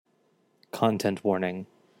Content warning.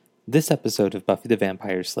 This episode of Buffy the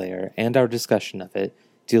Vampire Slayer and our discussion of it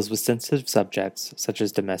deals with sensitive subjects such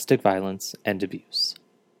as domestic violence and abuse.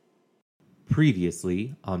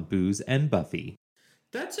 Previously on Booze and Buffy.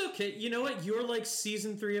 That's okay. You know what? You're like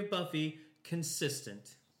season 3 of Buffy,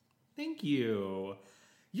 consistent. Thank you.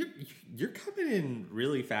 You're coming in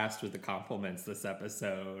really fast with the compliments this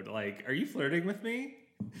episode. Like, are you flirting with me?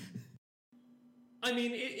 I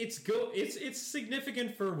mean, it's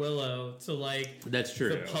significant for Willow to like. That's true.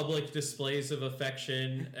 The public displays of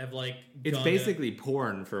affection have like. It's basically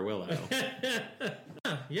porn for Willow.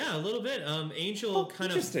 Yeah, a little bit. Angel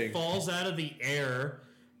kind of falls out of the air,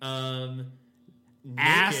 Ass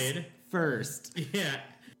naked first. Yeah.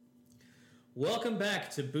 Welcome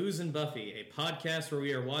back to Booze and Buffy, a podcast where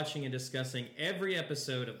we are watching and discussing every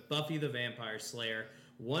episode of Buffy the Vampire Slayer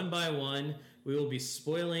one by one. We will be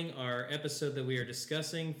spoiling our episode that we are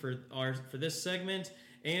discussing for this segment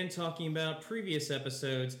and talking about previous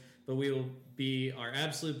episodes, but we will be our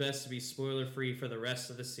absolute best to be spoiler-free for the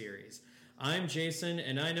rest of the series. I'm Jason,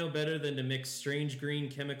 and I know better than to mix strange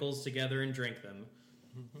green chemicals together and drink them.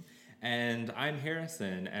 And I'm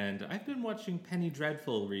Harrison, and I've been watching Penny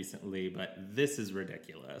Dreadful recently, but this is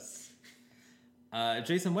ridiculous.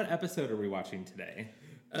 Jason, what episode are we watching today?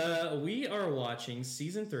 We are watching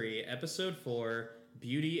Season 3, Episode 4,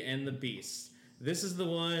 Beauty and the Beast. This is the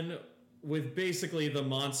one with basically the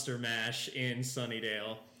monster mash in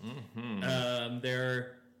Sunnydale. Mm-hmm.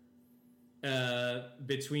 They're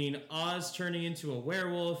between Oz turning into a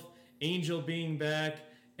werewolf, Angel being back,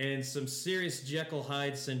 and some serious Jekyll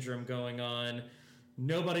Hyde syndrome going on.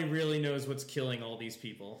 Nobody really knows what's killing all these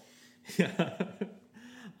people.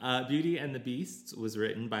 Beauty and the Beast was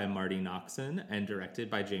written by Marty Noxon and directed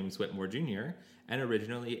by James Whitmore Jr. and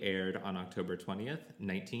originally aired on October 20th,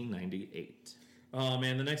 1998. Oh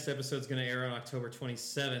man, the next episode's going to air on October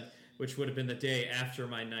 27th, which would have been the day after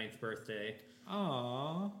my 9th birthday.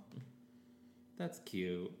 Aww. That's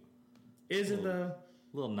cute. Is it though?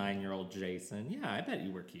 Little 9-year-old Jason. Yeah, I bet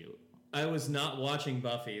you were cute. I was not watching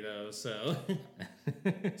Buffy, though, so...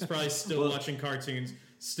 It's probably still watching cartoons,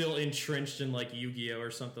 still entrenched in, like, Yu-Gi-Oh!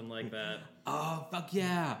 Or something like that. Oh, fuck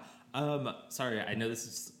yeah! Sorry, I know this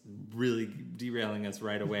is really derailing us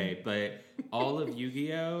right away, but all of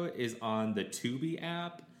Yu-Gi-Oh! Is on the Tubi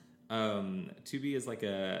app. Tubi is like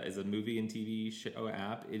a movie and TV show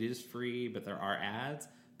app. It is free, but there are ads.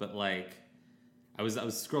 But, like, I was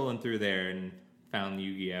scrolling through there and found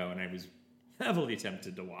Yu-Gi-Oh! And I was heavily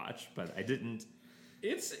tempted to watch, but I didn't.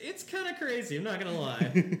 It's kind of crazy, I'm not gonna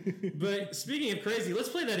lie. But speaking of crazy, let's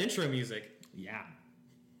play that intro music. Yeah.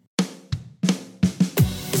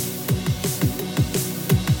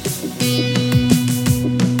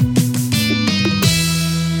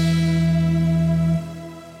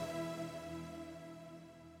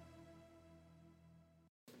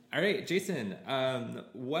 All right, Jason,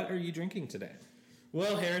 what are you drinking today?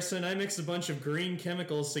 Well, Harrison, I mixed a bunch of green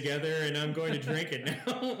chemicals together, and I'm going to drink it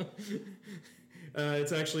now.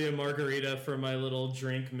 It's actually a margarita from my little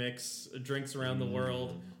drinks around the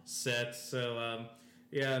world set. So,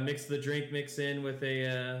 yeah, mix the drink mix in with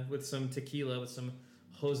some tequila, with some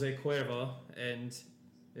Jose Cuervo, and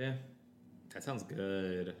yeah. That sounds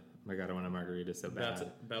good. Oh my God, I want a margarita so bad.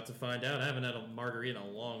 About to find out. I haven't had a margarita in a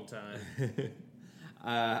long time.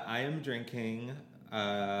 I am drinking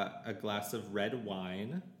a glass of red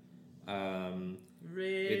wine.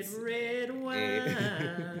 Red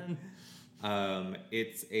wine.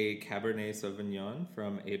 It's a Cabernet Sauvignon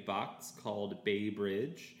from a box called Bay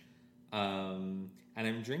Bridge. And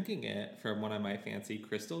I'm drinking it from one of my fancy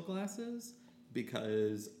crystal glasses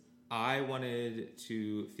because I wanted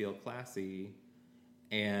to feel classy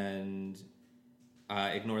and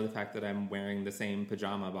ignore the fact that I'm wearing the same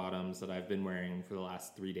pajama bottoms that I've been wearing for the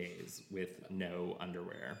last 3 days with no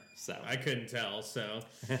underwear. So I couldn't tell, so.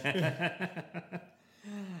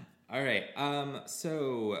 All right.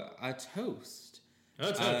 So a toast.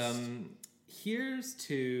 A toast. Here's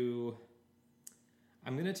to.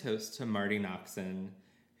 I'm gonna toast to Marty Noxon,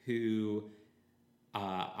 who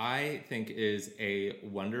I think is a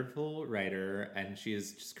wonderful writer, and she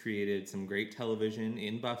has just created some great television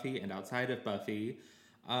in Buffy and outside of Buffy.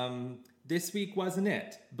 This week wasn't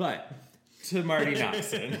it, but to Marty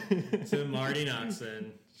Noxon. To Marty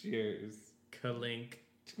Noxon. Cheers. Kalink.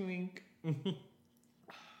 Twink.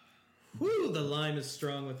 Woo, the lime is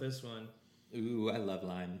strong with this one. Ooh, I love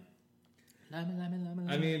lime. Lime.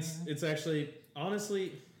 I mean, it's actually,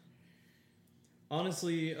 honestly,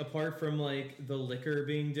 apart from, like, the liquor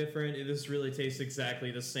being different, this really tastes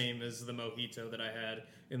exactly the same as the mojito that I had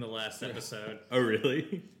in the last episode. Oh,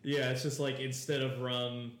 really? Yeah, it's just like, instead of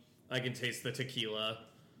rum, I can taste the tequila.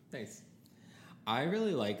 Nice. I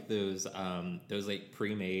really like those like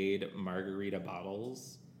pre-made margarita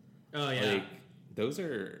bottles. Oh yeah. Like those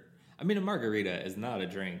are. I mean, a margarita is not a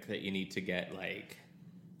drink that you need to get like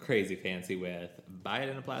crazy fancy with. Buy it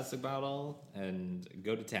in a plastic bottle and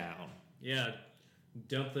go to town. Yeah.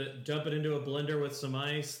 Dump it into a blender with some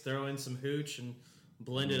ice, throw in some hooch, and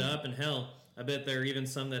blend it up. And hell, I bet there are even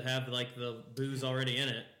some that have like the booze already in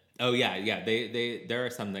it. Oh yeah. There are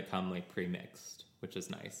some that come like pre-mixed, which is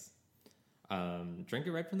nice. Drink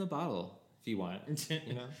it right from the bottle if you want.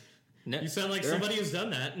 You know. No, You sound like somebody who's done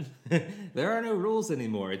that. There are no rules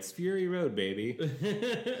anymore. It's Fury Road, baby.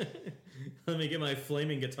 Let me get my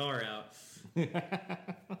flaming guitar out.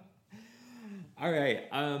 All right.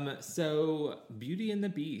 So Beauty and the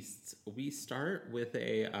Beast. We start with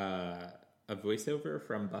a voiceover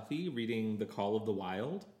from Buffy reading The Call of the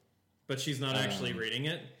Wild. But she's not actually reading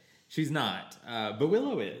it. She's not, but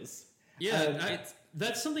Willow is. Yeah,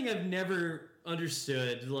 that's something I've never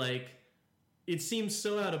understood. Like, it seems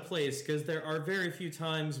so out of place because there are very few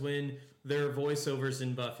times when there are voiceovers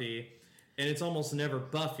in Buffy, and it's almost never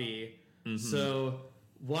Buffy. Mm-hmm. So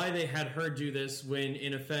why they had her do this when,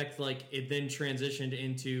 in effect, like it then transitioned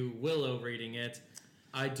into Willow reading it,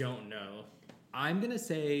 I don't know. I'm gonna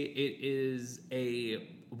say it is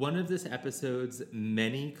one of this episode's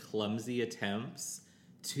many clumsy attempts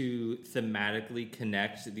to thematically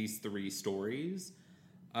connect these three stories.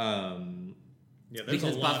 Yeah, there's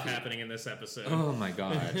a lot happening in this episode. Oh my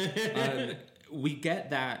god. We get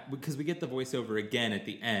that because we get the voiceover again at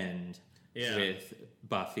the end with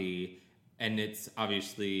Buffy, and it's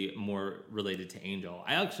obviously more related to Angel.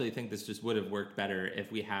 I actually think this just would have worked better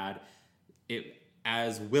if we had it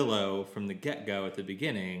as Willow from the get-go at the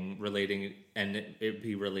beginning, relating, and it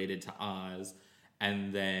be related to Oz,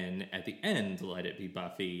 and then at the end let it be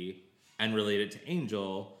Buffy and related to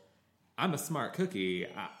Angel. I'm a smart cookie.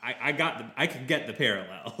 I can get the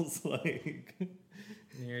parallels. Like,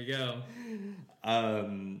 there you go.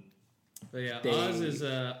 But yeah,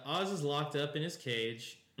 Oz is locked up in his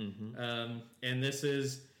cage, and this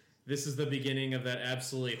is the beginning of that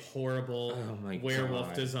absolutely horrible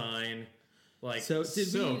werewolf design. Like, so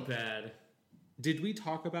bad. Did we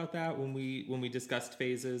talk about that when we discussed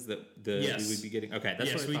phases that yes. we would be getting? Okay,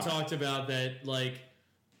 that's what I thought. We talked about that. Like,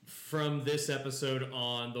 from this episode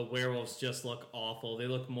on, the werewolves just look awful. They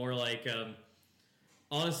look more like,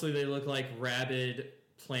 honestly, they look like rabid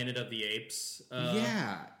Planet of the Apes.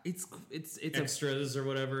 It's extras or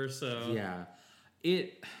whatever. So yeah,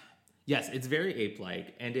 it's very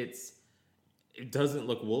ape-like, and it doesn't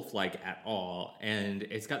look wolf-like at all, and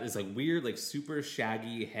it's got this like weird, like super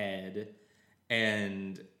shaggy head.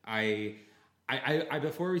 And I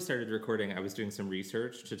before we started recording, I was doing some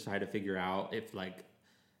research to try to figure out if like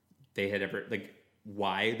they had ever like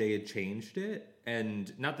why they had changed it,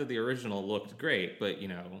 and not that the original looked great, but you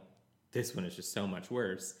know, this one is just so much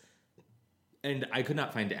worse. And I could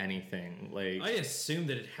not find anything. Like, I assumed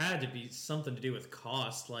that it had to be something to do with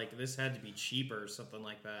cost. Like, this had to be cheaper or something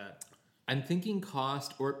like that. I'm thinking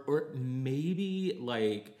cost, or maybe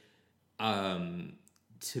like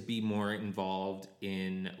to be more involved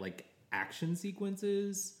in like action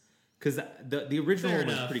sequences, because the original one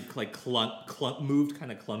was pretty like moved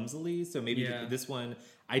kind of clumsily. So maybe this one,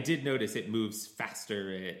 I did notice it moves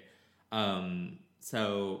faster. But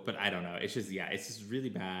I don't know. It's just really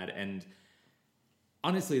bad. And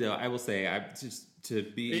honestly, though, I will say,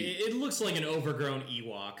 it looks like an overgrown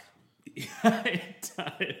Ewok. It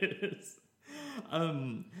does.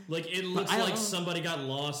 Like, it looks like somebody got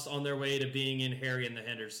lost on their way to being in Harry and the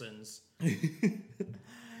Hendersons.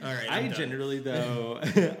 All right. I generally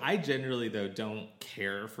though don't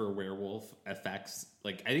care for werewolf effects.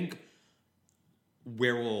 Like, I think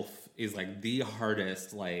werewolf is like the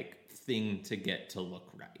hardest like thing to get to look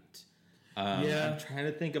right. I'm trying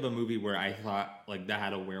to think of a movie where I thought like that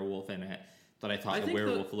had a werewolf in it, but I thought the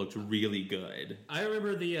werewolf looked really good. I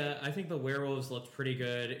remember I think the werewolves looked pretty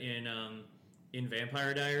good in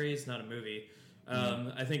Vampire Diaries, not a movie.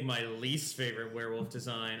 I think my least favorite werewolf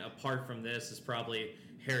design, apart from this, is probably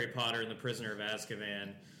Harry Potter and the Prisoner of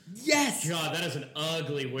Azkaban. Yes! God, that is an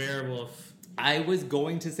ugly werewolf. I was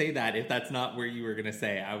going to say that if that's not where you were going to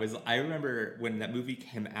say. I remember when that movie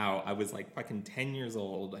came out, I was like fucking 10 years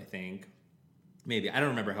old, I think. Maybe. I don't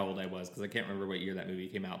remember how old I was because I can't remember what year that movie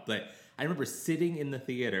came out. But I remember sitting in the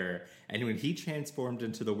theater, and when he transformed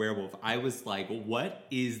into the werewolf, I was like, what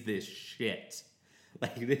is this shit?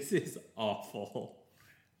 Like, this is awful.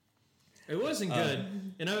 It wasn't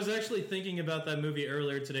good. And I was actually thinking about that movie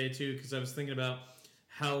earlier today, too, because I was thinking about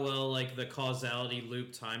how well, like, the causality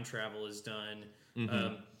loop time travel is done.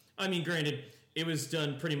 Mm-hmm. I mean, granted, it was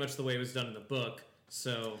done pretty much the way it was done in the book,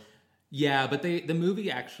 so... Yeah, but the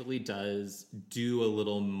movie actually does do a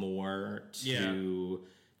little more to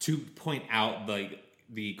point out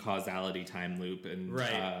the causality time loop, and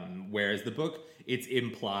Right. Whereas the book, it's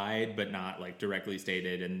implied but not like directly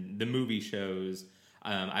stated, and the movie shows.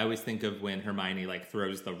 I always think of when Hermione like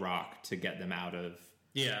throws the rock to get them out of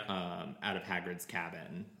Hagrid's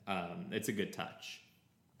cabin. It's a good touch.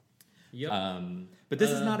 Yep. But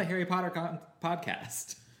this is not a Harry Potter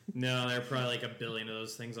podcast. No, there are probably like a billion of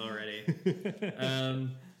those things already.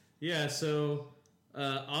 So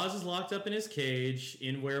Oz is locked up in his cage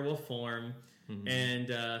in werewolf form, and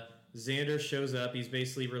Xander shows up. He's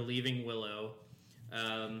basically relieving Willow.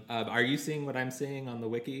 Are you seeing what I'm seeing on the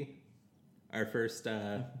wiki? Our first...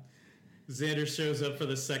 Xander shows up for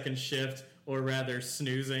the second shift, or rather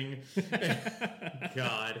snoozing.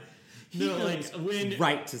 God. He goes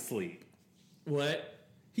right to sleep. What?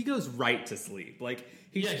 He goes right to sleep. Like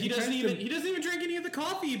he doesn't even drink any of the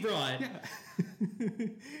coffee he brought. Yeah.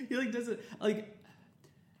 He like doesn't like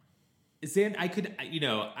Xander.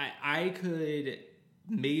 I could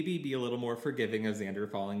maybe be a little more forgiving of Xander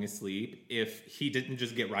falling asleep if he didn't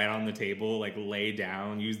just get right on the table, like lay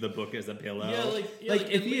down, use the book as a pillow.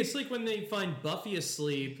 It's like when they find Buffy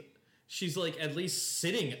asleep, she's like at least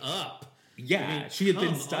sitting up. Yeah, she had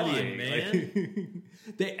been studying. On, man.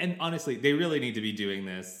 And honestly, they really need to be doing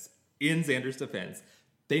this. In Xander's defense,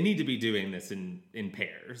 they need to be doing this in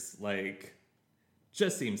pairs. Like,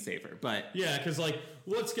 just seems safer. But yeah, because like,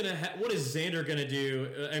 what is Xander gonna do?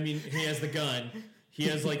 I mean, he has the gun. He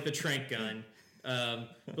has like the trank gun.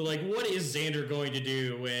 But like, what is Xander going to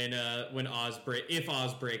do when Oz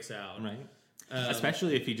breaks out? Right.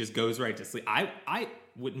 Especially if he just goes right to sleep. I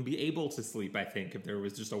wouldn't be able to sleep, I think, if there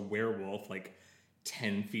was just a werewolf like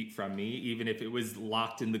 10 feet from me, even if it was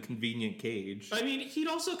locked in the convenient cage. I mean, he'd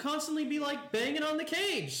also constantly be like banging on the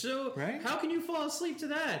cage. So How can you fall asleep to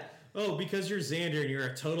that? Oh, because you're Xander and you're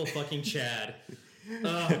a total fucking Chad.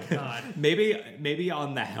 Oh, God. Maybe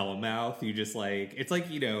on the Hellmouth, you just like... It's like,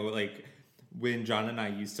 like when John and I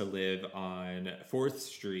used to live on 4th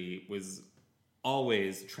Street was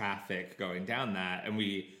always traffic going down that. And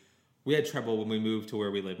we had trouble when we moved to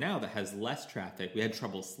where we live now that has less traffic. We had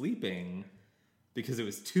trouble sleeping because it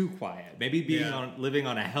was too quiet. Maybe living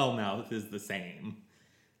on a Hellmouth is the same.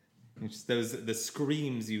 It's just the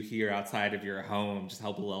screams you hear outside of your home just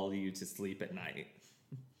help lull you to sleep at night.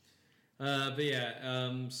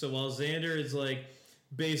 So while Xander is like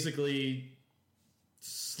basically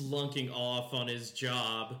slunking off on his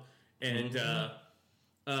job, and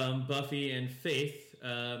Buffy and Faith,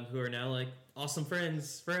 who are now like awesome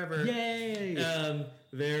friends forever, yay!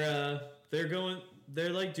 They're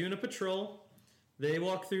like doing a patrol. They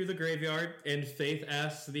walk through the graveyard, and Faith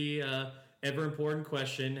asks the ever important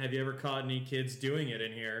question: "Have you ever caught any kids doing it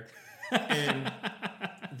in here?" And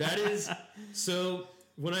that is so.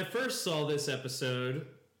 When I first saw this episode,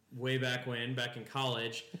 way back in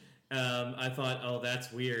college, I thought, oh,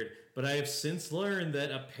 that's weird. But I have since learned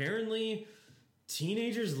that apparently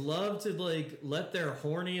teenagers love to like let their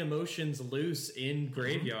horny emotions loose in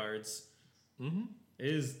graveyards. Mm-hmm. It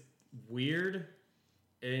is weird,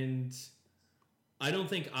 and I don't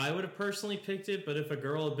think I would have personally picked it. But if a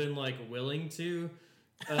girl had been like willing to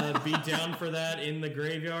be down for that in the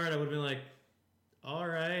graveyard, I would have been like, all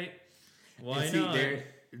right. Why not?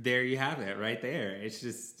 There you have it, right there. It's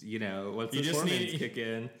just, once the hormones kick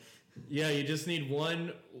in. Yeah, you just need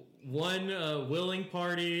one willing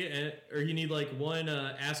party, or you need like one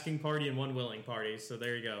asking party and one willing party. So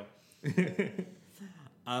there you go.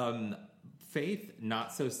 Faith,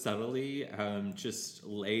 not so subtly, just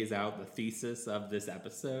lays out the thesis of this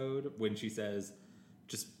episode when she says,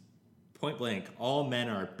 just point blank, all men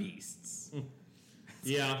are beasts.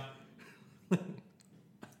 Yeah.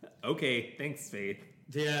 Okay, thanks, Faith.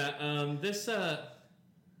 Yeah,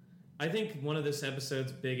 I think one of this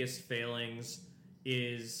episode's biggest failings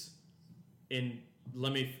is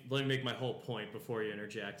let me make my whole point before you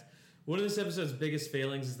interject. One of this episode's biggest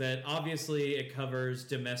failings is that obviously it covers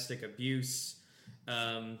domestic abuse,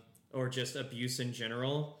 or just abuse in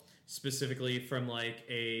general, specifically from like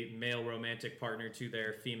a male romantic partner to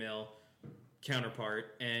their female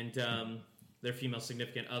counterpart and their female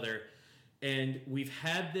significant other. And we've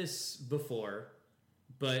had this before,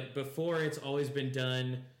 but before it's always been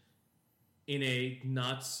done in a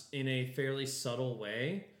fairly subtle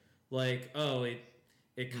way. Like, oh, it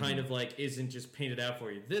kind of like isn't just painted out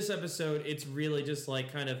for you. This episode, it's really just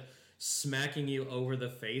like kind of smacking you over the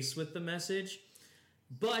face with the message.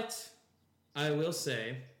 But I will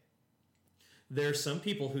say there are some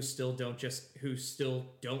people who still don't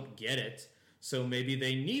get it. So maybe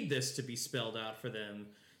they need this to be spelled out for them.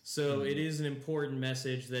 So it is an important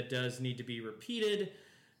message that does need to be repeated.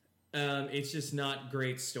 It's just not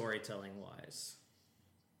great storytelling wise.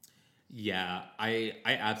 Yeah, I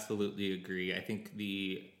absolutely agree. I think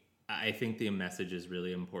the message is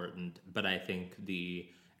really important, but I think the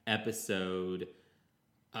episode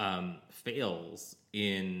fails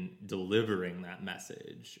in delivering that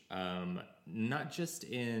message. Not just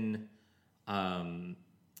in the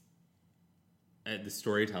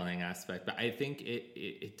storytelling aspect, but I think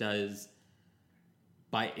it does,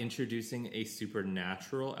 by introducing a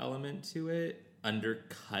supernatural element to it,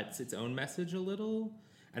 undercuts its own message a little.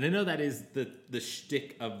 And I know that is the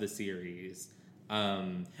shtick of the series.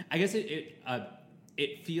 I guess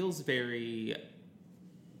it feels very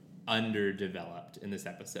underdeveloped in this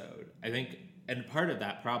episode, I think, and part of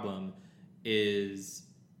that problem is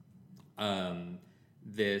the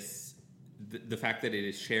fact that it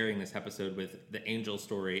is sharing this episode with the Angel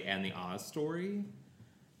story and the Oz story,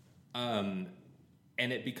 and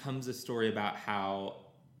it becomes a story about how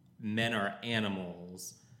men are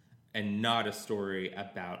animals and not a story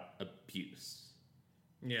about abuse.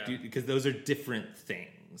 Yeah, because those are different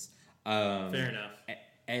things. Fair enough.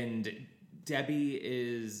 And Debbie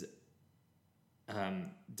is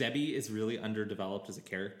really underdeveloped as a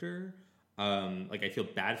character. Like, I feel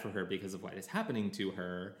bad for her because of what is happening to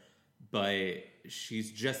her, but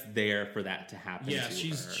she's just there for that to happen. Yeah, to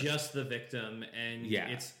she's her. just the victim, and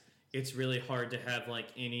it's really hard to have like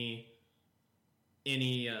any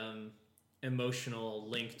emotional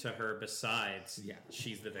link to her besides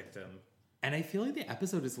she's the victim. And I feel like the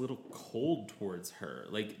episode is a little cold towards her.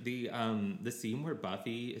 Like the scene where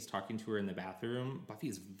Buffy is talking to her in the bathroom, Buffy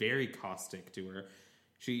is very caustic to her.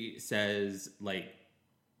 She says, like,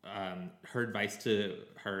 her advice to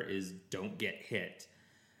her is don't get hit.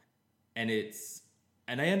 And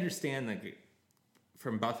I understand, like,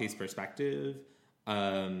 from Buffy's perspective,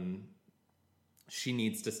 she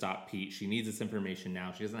needs to stop Pete. She needs this information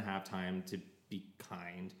now. She doesn't have time to be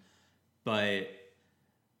kind. But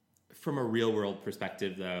from a real world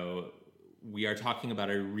perspective, though, we are talking about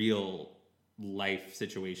a real life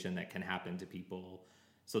situation that can happen to people.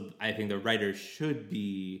 So I think the writers should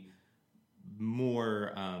be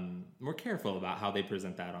more careful about how they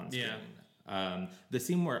present that on screen. Yeah. The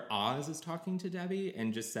scene where Oz is talking to Debbie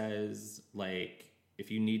and just says, like, if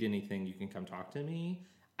you need anything, you can come talk to me.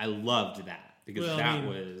 I loved that because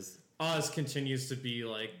was Oz continues to be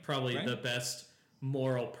like probably the best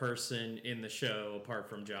moral person in the show apart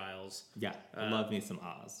from Giles. Yeah, I love me some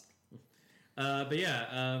Oz. But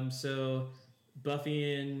yeah, so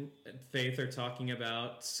Buffy and Faith are talking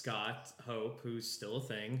about Scott Hope, who's still a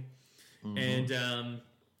thing. Mm-hmm.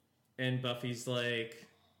 And Buffy's like,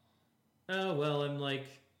 oh, well, I'm like,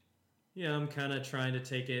 I'm kind of trying to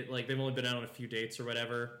take it, like, they've only been out on a few dates or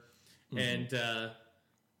whatever. Mm-hmm.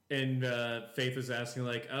 And Faith was asking,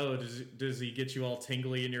 like, oh, does he get you all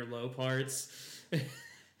tingly in your low parts?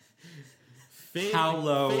 Faith, how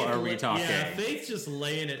low are we talking? Yeah, Faith's just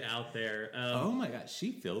laying it out there. Oh my god,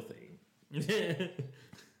 she filthy.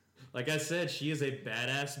 Like I said, she is a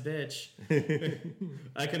badass bitch.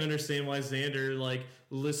 I can understand why Xander, like,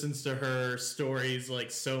 listens to her stories, like,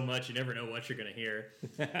 so much. You never know what you're gonna hear.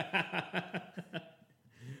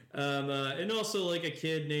 And also, like, a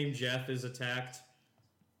kid named Jeff is attacked.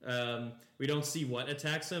 We don't see what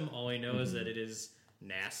attacks him. All we know is that it is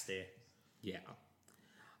nasty. Yeah.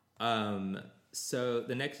 So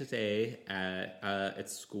the next day at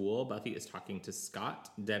school, Buffy is talking to Scott,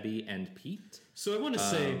 Debbie, and Pete. So I want to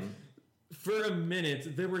say, for a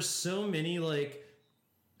minute, there were so many, like,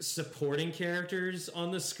 supporting characters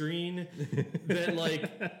on the screen that, like,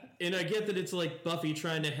 and I get that it's, like, Buffy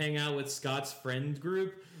trying to hang out with Scott's friend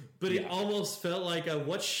group, but it almost felt like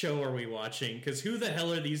what show are we watching? Because who the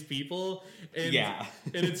hell are these people? And, and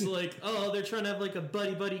it's like, oh, they're trying to have, like, a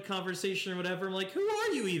buddy-buddy conversation or whatever. I'm like, who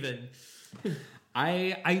are you even?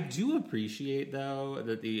 I do appreciate, though,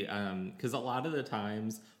 that because a lot of the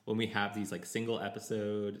times when we have these, like, single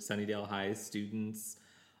episode Sunnydale High students,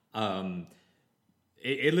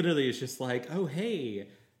 it literally is just like, oh, hey,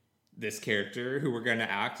 this character who we're going to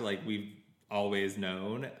act like we've always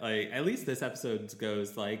known. Like, at least this episode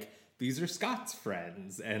goes, like, these are Scott's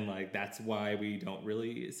friends, and, like, that's why we don't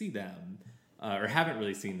really see them, or haven't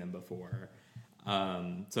really seen them before.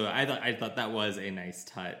 So I thought that was a nice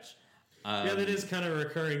touch. Yeah, that is kind of a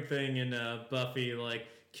recurring thing in Buffy. Like,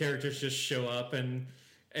 characters just show up and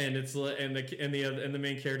it's and the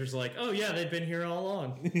main character's like, oh yeah, they've been here all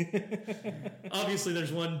along. Obviously,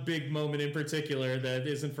 there's one big moment in particular that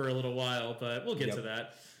isn't for a little while, but we'll get to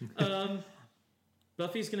that.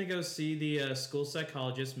 Buffy's gonna go see the school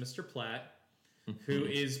psychologist, Mr. Platt, who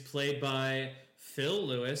is played by Phil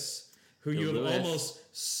Lewis, who Phil you have Lewis. almost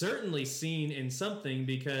certainly seen in something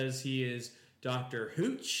because he is Dr.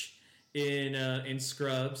 Hooch in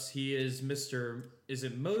Scrubs. He is Mr. Is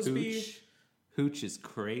it Mosby? Hooch is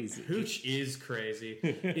crazy. Hooch is crazy.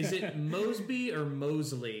 Is it Mosby or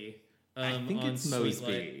Mosley? I think on it's Sweet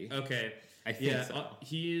Mosby. Light? Okay. I think Yeah, so.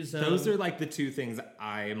 he is. Those are like the two things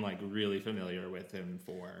I am like really familiar with him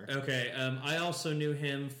for. Okay. I also knew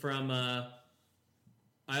him from.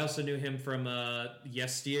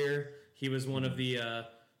 Yes Dear. He was one of the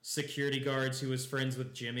security guards who was friends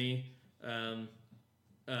with Jimmy,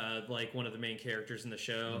 like one of the main characters in the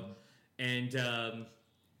show, and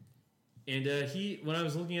he. When I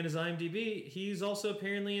was looking at his IMDb, he's also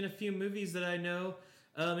apparently in a few movies that I know,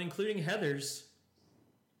 including Heathers.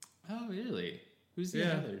 Oh, really? Who's the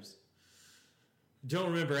Yeah. others?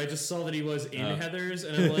 Don't remember. I just saw that he was in Heathers,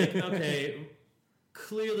 and I'm like, okay,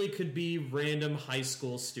 clearly could be random high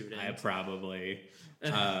school student. Probably.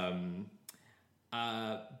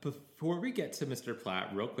 Before we get to Mr.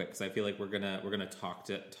 Platt, real quick, because I feel like we're gonna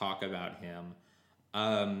talk about him.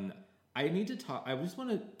 I need to talk. I just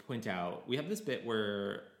want to point out we have this bit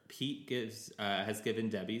where Pete has given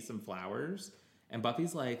Debbie some flowers, and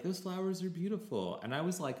Buffy's like, "Those flowers are beautiful," and I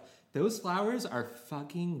was like, "Those flowers are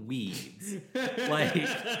fucking weeds." Like,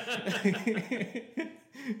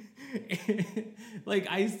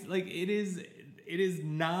 it is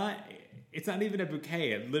not. It's not even a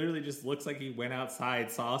bouquet. It literally just looks like he went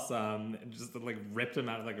outside, saw some, and just like ripped them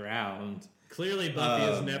out of the ground. Clearly, Buffy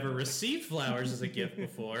has never received flowers as a gift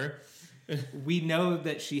before. We know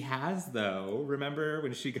that she has, though. Remember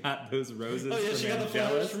when she got those roses? Oh yeah, from she got the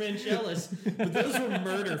flowers from Angelus, but those were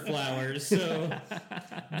murder flowers. So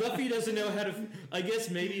Buffy doesn't know how to. I guess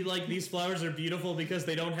maybe like these flowers are beautiful because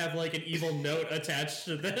they don't have like an evil note attached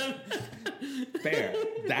to them. Fair.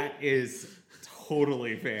 That is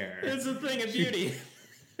totally fair. It's a thing of beauty.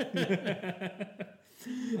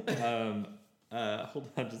 Hold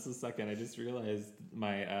on just a second. I just realized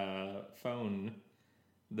my phone,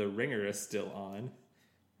 the ringer is still on.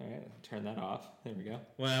 All right, turn that off. There we go.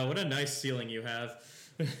 Wow, what a nice ceiling you have.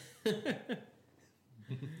 But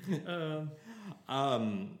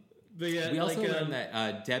yeah, we also like, learned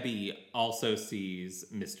that Debbie also sees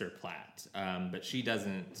Mr. Platt, but she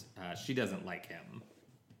doesn't like him.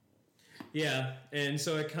 yeah, and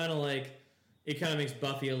so it kind of makes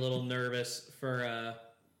Buffy a little nervous for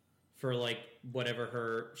like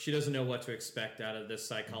whatever she doesn't know what to expect out of this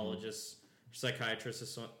psychiatrist.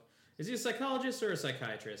 Is he a psychologist or a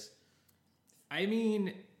psychiatrist? I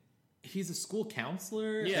mean, he's a school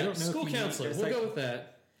counselor. Yeah, I don't know school if counselor. We'll go with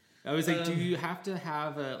that. I was like, do you have to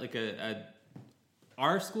have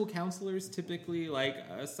are school counselors typically like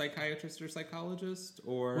a psychiatrist or psychologist,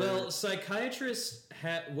 or? Well, psychiatrists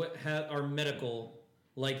are medical.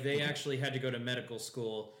 Like they actually had to go to medical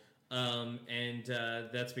school, and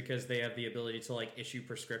that's because they have the ability to like issue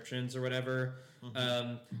prescriptions or whatever.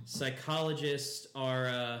 Psychologists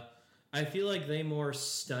are, I feel like they more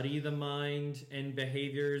study the mind and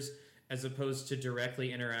behaviors as opposed to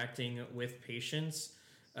directly interacting with patients.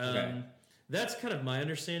 Okay. That's kind of my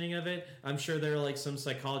understanding of it. I'm sure there are like some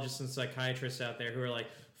psychologists and psychiatrists out there who are like,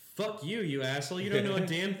 "Fuck you, you asshole! You don't know a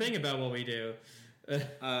damn thing about what we do."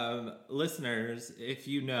 Listeners, if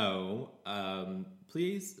you know,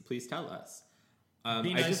 please tell us.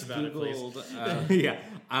 Be nice about it, please.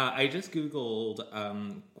 I just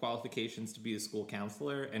Googled qualifications to be a school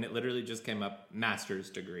counselor, and it literally just came up master's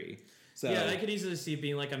degree. So yeah, I could easily see it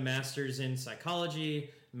being like a master's in psychology,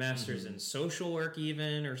 master's in social work,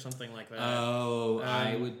 even, or something like that. Oh,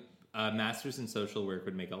 I would. Master's in social work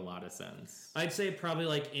would make a lot of sense. I'd say probably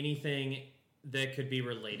like anything that could be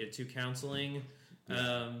related to counseling.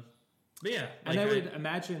 But yeah, And I would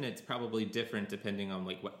imagine it's probably different depending on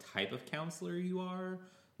like what type of counselor you are.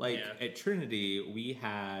 Like at Trinity, we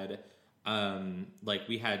had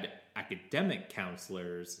academic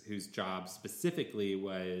counselors whose job specifically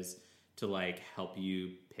was to like help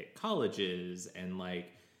you pick colleges and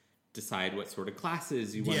like decide what sort of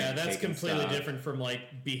classes you want to take. Yeah, that's completely different from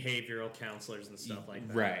like behavioral counselors and stuff like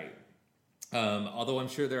that. Right. Although I'm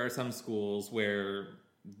sure there are some schools where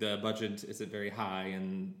the budget isn't very high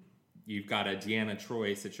and you've got a Deanna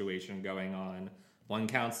Troi situation going on. One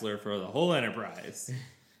counselor for the whole enterprise.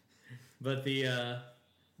 But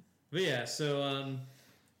so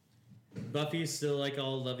Buffy's still like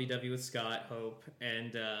all lovey-dovey with Scott, Hope,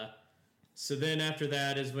 and so then after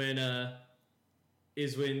that is when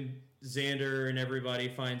Xander and everybody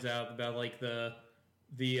finds out about like the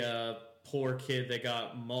poor kid that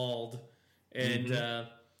got mauled, and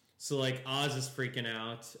so like Oz is freaking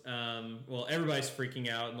out. Well, everybody's freaking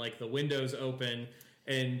out, and like the windows open,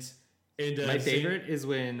 and And My favorite is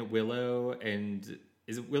when Willow and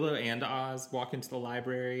Oz walk into the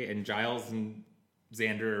library, and Giles and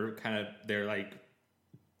Xander they're like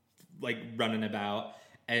running about,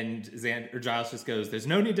 and Giles just goes, "There's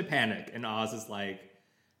no need to panic," and Oz is like,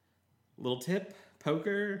 "Little tip,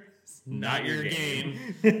 poker, not your game."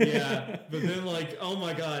 Yeah, but then like, oh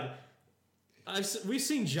my god, we've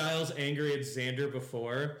seen Giles angry at Xander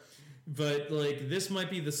before. But, like, this might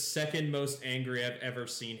be the second most angry I've ever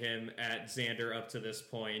seen him at Xander up to this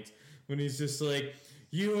point. When he's just like,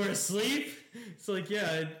 "You were asleep?" It's like,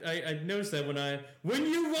 yeah, I noticed that when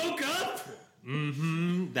you woke up?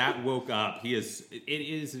 Mm-hmm. That woke up. It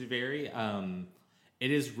is very,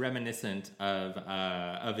 it is reminiscent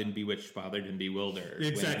of In Bewitched, Bothered, and Bewildered.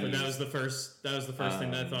 Exactly. That was the first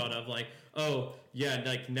thing that I thought of. Like, oh, yeah,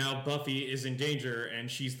 like, now Buffy is in danger, and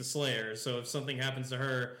she's the Slayer. So if something happens to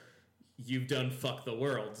her, you've done fuck the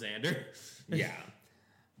world, Xander. Yeah.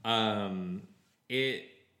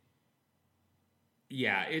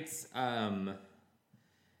 It's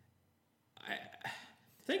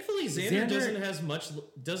thankfully Xander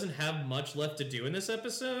doesn't have much left to do in this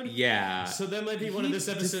episode. Yeah. So that might be one of this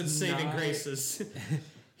episode's saving graces.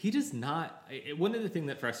 He does not. One of the things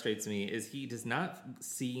that frustrates me is he does not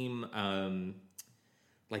seem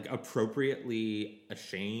like appropriately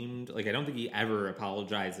ashamed. Like, I don't think he ever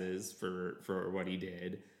apologizes for what he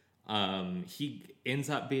did. He ends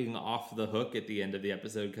up being off the hook at the end of the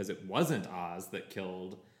episode because it wasn't Oz that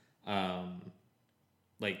killed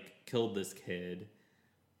this kid.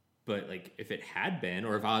 But, like, if it had been,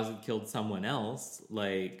 or if Oz had killed someone else,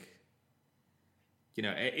 like, you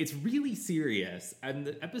know, it's really serious. And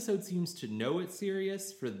the episode seems to know it's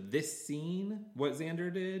serious for this scene, what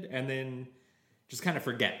Xander did, and then just kind of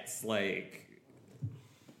forgets, like,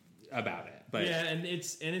 about it. But yeah, and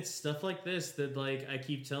it's stuff like this that, like, I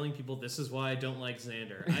keep telling people, this is why I don't like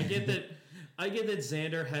Xander. I get that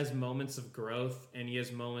Xander has moments of growth and he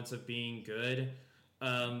has moments of being good,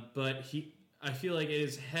 but I feel like it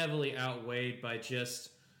is heavily outweighed by just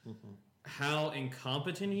how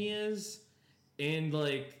incompetent he is and,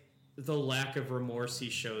 like, the lack of remorse he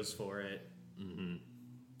shows for it. Mm-hmm.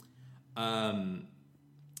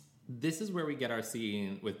 This is where we get our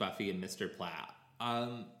scene with Buffy and Mr. Platt.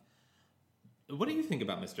 What do you think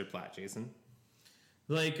about Mr. Platt, Jason?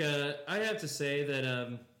 Like, I have to say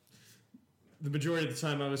that the majority of the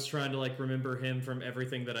time I was trying to, like, remember him from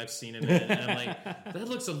everything that I've seen him in. And I'm like, that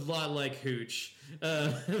looks a lot like Hooch.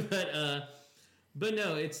 But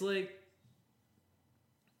no, it's like,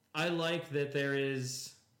 I like that there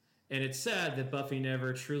is, and it's sad that Buffy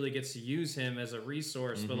never truly gets to use him as a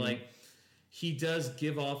resource, but, like, he does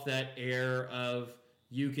give off that air of,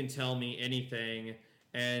 you can tell me anything,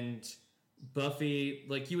 and Buffy,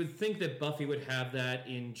 like, you would think that Buffy would have that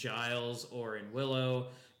in Giles or in Willow,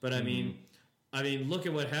 but I mean, look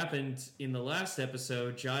at what happened in the last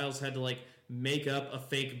episode. Giles had to, like, make up a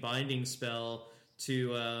fake binding spell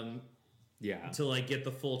to like, get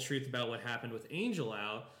the full truth about what happened with Angel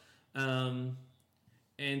out. And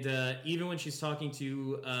even when she's talking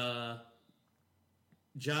to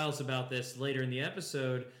Giles about this later in the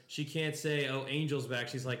episode, she can't say, "Oh, Angel's back."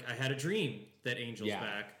 She's like, "I had a dream that Angel's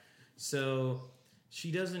back." So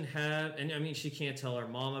she doesn't have, and I mean, she can't tell her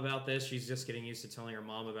mom about this. She's just getting used to telling her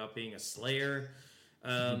mom about being a Slayer.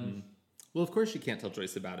 Well, of course she can't tell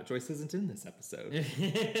Joyce about it. Joyce isn't in this episode.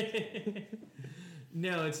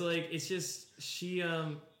 No, it's like, it's just, she,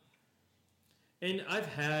 and I've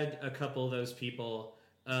had a couple of those people,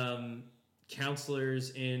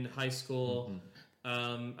 counselors in high school.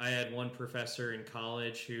 I had one professor in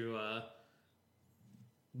college who,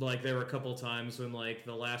 like, there were a couple times when, like,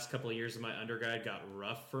 the last couple of years of my undergrad got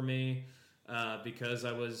rough for me, because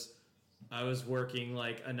I was working,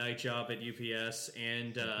 like, a night job at UPS,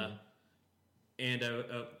 and I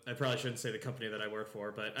probably shouldn't say the company that I work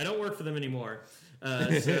for, but I don't work for them anymore.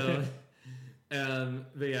 But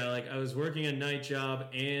yeah, like, I was working a night job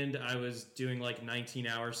and I was doing, like,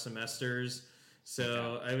 19-hour semesters.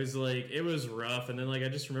 So I was like, it was rough. And then, like, I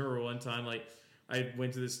just remember one time, like, I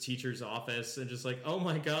went to this teacher's office and just like, oh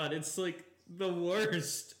my God, it's like the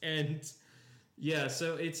worst. And yeah,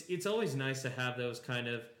 so it's always nice to have those kind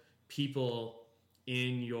of people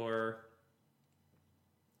in your,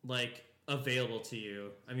 like, available to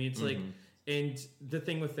you. I mean, it's like, and the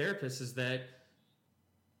thing with therapists is that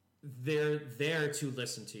they're there to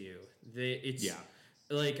listen to you.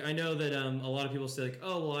 Like, I know that a lot of people say, like,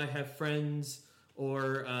 oh, well, I have friends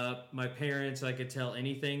or my parents I could tell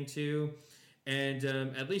anything to. And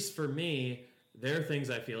at least for me, there are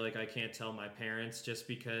things I feel like I can't tell my parents just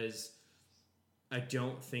because I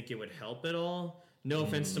don't think it would help at all. No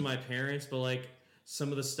offense to my parents, but, like, some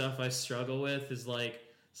of the stuff I struggle with is like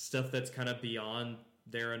stuff that's kind of beyond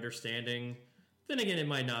their understanding. Then again, it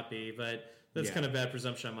might not be, but that's kind of bad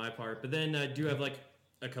presumption on my part. But then I do have like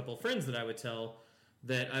a couple friends that I would tell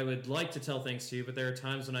that I would like to tell things to, but there are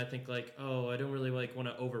times when I think like, oh, I don't really like want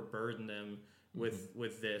to overburden them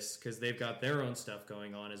with this because they've got their own stuff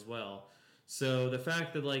going on as well. So the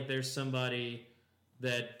fact that like there's somebody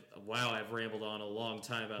that, wow, I've rambled on a long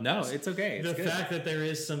time about No, this. it's okay. It's the good. fact that there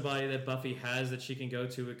is somebody that Buffy has that she can go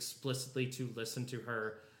to explicitly to listen to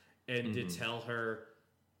her and to tell her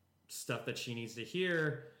stuff that she needs to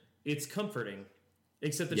hear, it's comforting.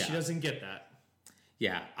 Except that she doesn't get that.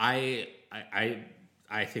 Yeah, I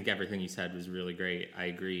think everything you said was really great. I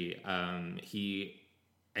agree.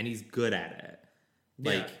 He's good at it.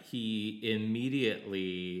 Like he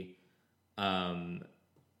immediately,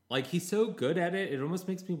 like he's so good at it. It almost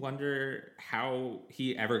makes me wonder how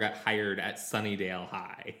he ever got hired at Sunnydale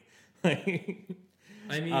High. I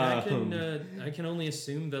mean, I can only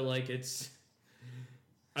assume that like it's.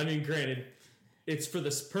 I mean, granted, it's for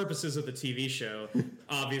the purposes of the TV show.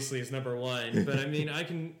 Obviously, it's number one. But I mean, I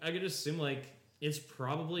could assume like it's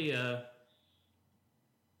probably I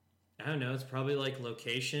don't know. It's probably like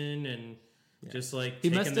location and just like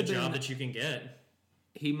taking the job that you can get.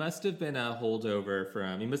 He must have been a holdover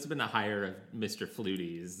from. He must have been a hire of Mr.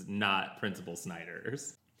 Flutie's, not Principal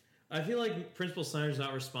Snyder's. I feel like Principal Snyder's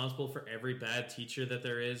not responsible for every bad teacher that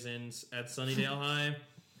there is at Sunnydale High.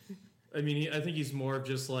 I mean, I think he's more of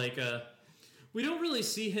just like we don't really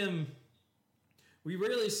see him. We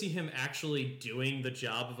rarely see him actually doing the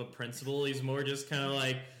job of a principal. He's more just kind of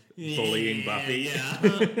like bullying Buffy.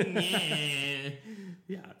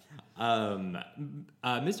 Yeah.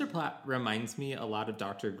 Mr. Platt reminds me a lot of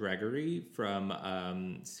Dr. Gregory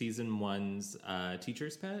from season 1's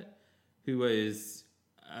Teacher's Pet, who was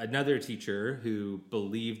another teacher who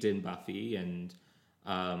believed in Buffy and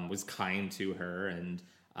was kind to her, and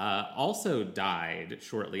also died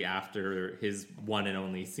shortly after his one and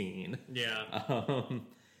only scene. Yeah.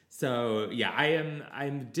 So yeah,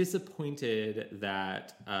 I'm disappointed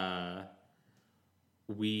that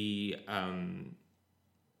we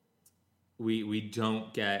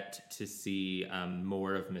don't get to see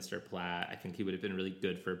more of Mr. Platt. I think he would have been really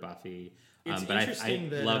good for Buffy. But I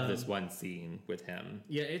love this one scene with him.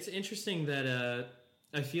 Yeah, it's interesting that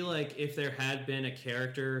I feel like if there had been a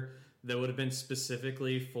character that would have been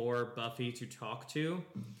specifically for Buffy to talk to,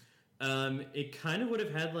 it kind of would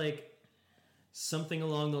have had like something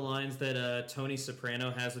along the lines that Tony Soprano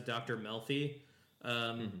has with Dr. Melfi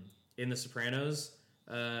in The Sopranos.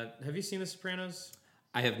 Have you seen The Sopranos?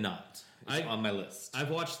 I have not. It's on my list. I've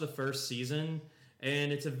watched the first season,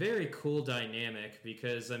 and it's a very cool dynamic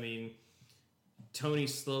because, I mean, Tony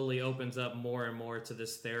slowly opens up more and more to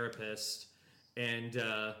this therapist, and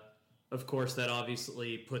of course that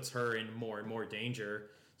obviously puts her in more and more danger.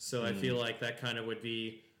 So I feel like that kind of would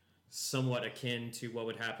be somewhat akin to what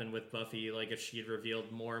would happen with Buffy, like if she had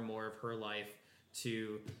revealed more and more of her life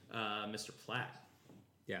to Mr. Platt.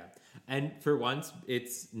 Yeah. And for once,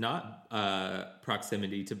 it's not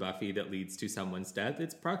proximity to Buffy that leads to someone's death.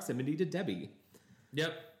 It's proximity to Debbie.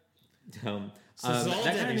 Yep. So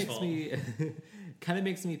that kind of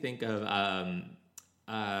makes me think of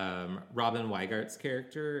Robin Weigart's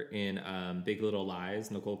character in Big Little Lies,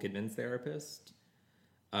 Nicole Kidman's therapist.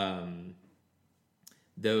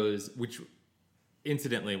 Those, which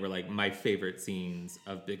incidentally were like my favorite scenes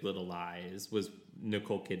of Big Little Lies, was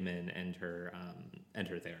Nicole Kidman and her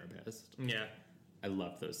therapist. Yeah. I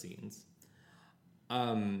love those scenes.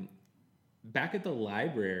 Back at the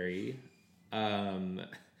library,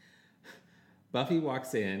 Buffy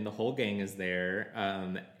walks in, the whole gang is there,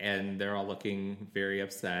 and they're all looking very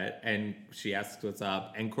upset, and she asks what's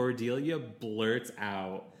up, and Cordelia blurts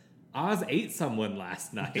out, Oz ate someone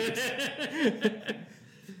last night.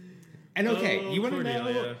 And okay, you want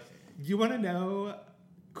to know,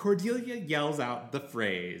 Cordelia yells out the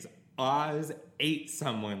phrase, Oz ate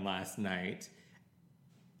someone last night,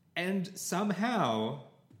 and somehow,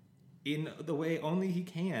 in the way only he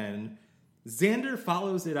can, Xander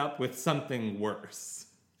follows it up with something worse.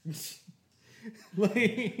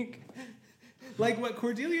 like what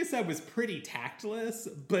Cordelia said was pretty tactless,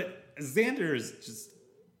 but Xander's just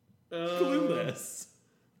clueless.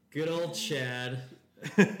 Good old Chad.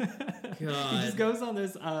 God. He just goes on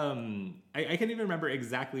this I can't even remember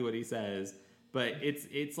exactly what he says, but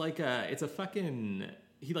it's like a fucking,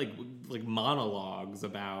 he like monologues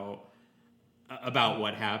about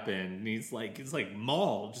what happened. And he's like, it's like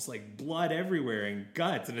mauled, just like blood everywhere and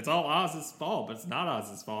guts, and it's all Oz's fault, but it's not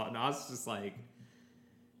Oz's fault. And Oz is just like,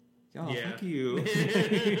 fuck you.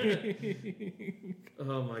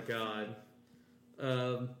 Oh my god.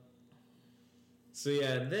 So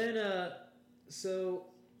yeah, then so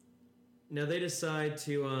now they decide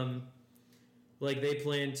to they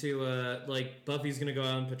plan to Buffy's gonna go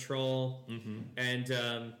out on patrol,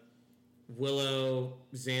 and Willow,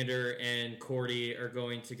 Xander, and Cordy are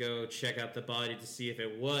going to go check out the body to see if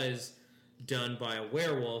it was done by a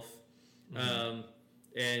werewolf. And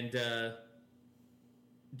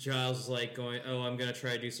Giles is like going, "Oh, I'm gonna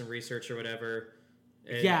try to do some research or whatever."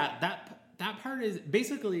 And yeah, that part is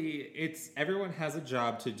basically it's everyone has a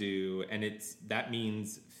job to do, and that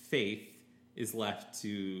means Faith is left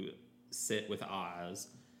to sit with Oz.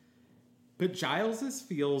 But Giles's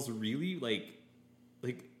feels really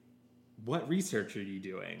like what research are you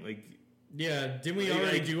doing? Like, yeah, didn't we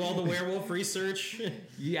already do all the werewolf research?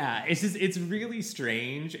 yeah, it's really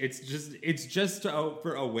strange. It's just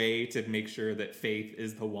for a way to make sure that Faith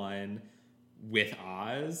is the one with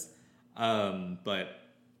Oz. But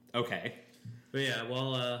okay. But yeah,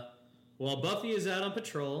 while Buffy is out on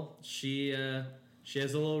patrol, she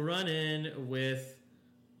has a little run-in with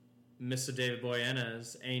Mr. David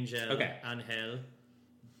Boreanaz, Angel, Angel.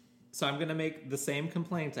 So I'm gonna make the same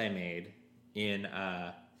complaint I made in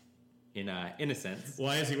Innocence.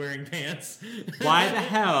 Why is he wearing pants? Why the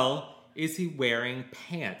hell is he wearing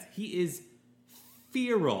pants? He is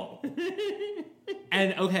feral.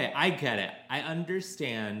 And okay, I get it. I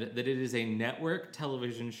understand that it is a network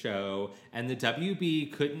television show, and the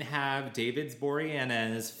WB couldn't have David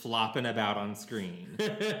Boreanaz flopping about on screen.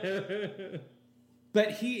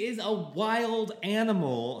 But he is a wild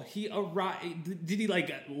animal. Did he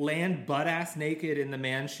land butt ass naked in the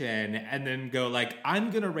mansion and then go I'm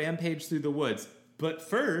gonna rampage through the woods? But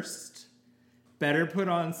first, better put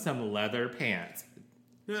on some leather pants.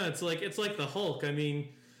 Yeah, it's like the Hulk. I mean,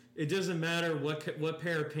 it doesn't matter what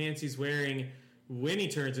pair of pants he's wearing when he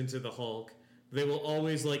turns into the Hulk. They will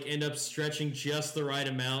always end up stretching just the right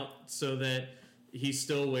amount so that he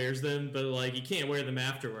still wears them, but he can't wear them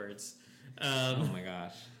afterwards. Oh my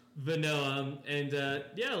gosh. But no,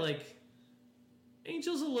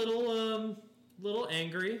 Angel's a little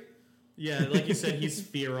angry. Yeah, like you said, he's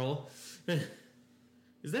feral.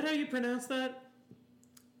 Is that how you pronounce that?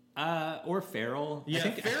 Or feral. Yeah,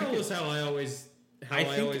 feral is how I always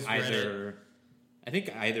read it. I think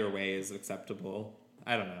either way is acceptable.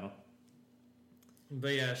 I don't know.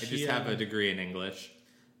 But yeah, I just have a degree in English.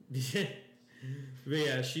 But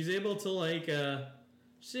yeah, she's able to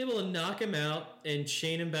knock him out and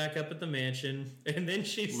chain him back up at the mansion, and then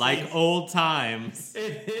she sees, old times.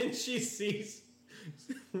 And then she sees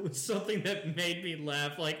something that made me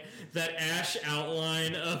laugh, that ash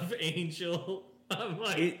outline of Angel. I'm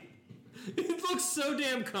like, it looks so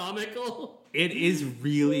damn comical. It is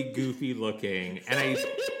really goofy looking, and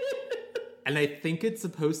I think it's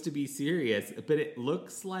supposed to be serious, but it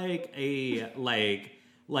looks like a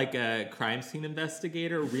crime scene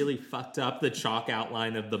investigator really fucked up the chalk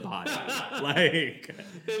outline of the body.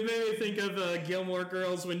 It made me think of Gilmore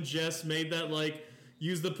Girls when Jess made that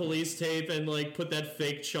use the police tape and put that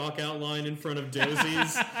fake chalk outline in front of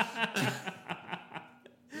Dosie's.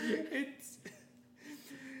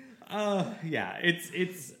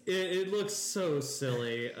 It looks so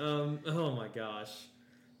silly. Oh my gosh.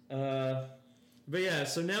 But yeah,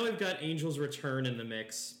 so now we've got Angel's Return in the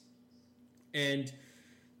mix, and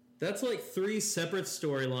that's 3 separate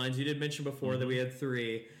storylines. You did mention before that we had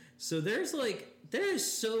 3. So there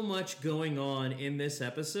is so much going on in this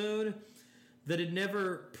episode that it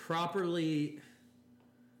never properly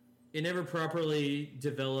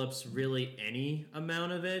develops really any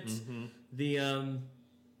amount of it.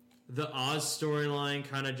 The Oz storyline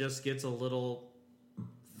kind of just gets a little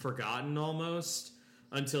forgotten almost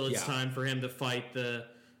until it's time for him to fight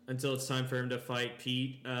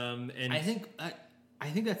Pete. And I think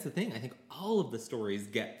that's the thing. I think all of the stories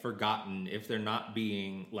get forgotten if they're not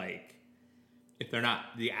being if they're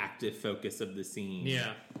not the active focus of the scene.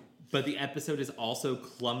 Yeah. But the episode is also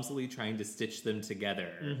clumsily trying to stitch them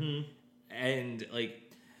together. And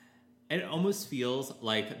it almost feels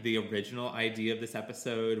like the original idea of this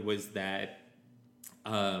episode was that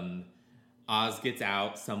Oz gets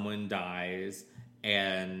out, someone dies,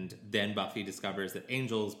 and then Buffy discovers that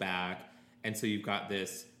Angel's back, and so you've got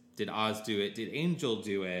this, did Oz do it? Did Angel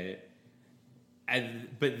do it?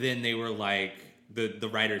 But then they were the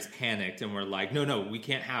writers panicked and were like, no, we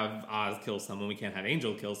can't have Oz kill someone, we can't have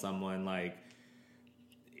Angel kill someone, and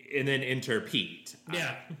then enter Pete.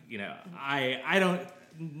 Yeah. I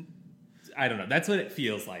don't know. That's what it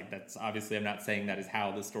feels like. That's obviously, I'm not saying that is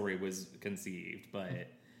how the story was conceived, but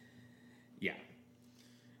yeah.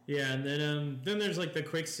 Yeah, and then there's the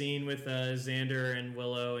quick scene with Xander and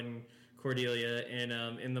Willow and Cordelia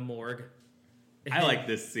in the morgue. I like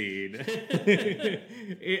this scene.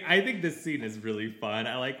 I think this scene is really fun.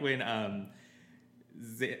 I like when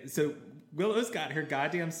so Willow's got her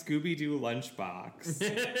goddamn Scooby-Doo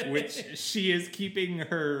lunchbox, which she is keeping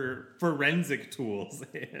her forensic tools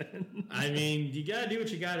in. I mean, you gotta do what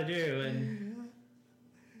you gotta do,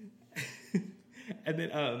 and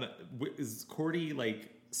then Cordy like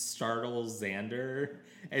startles Xander,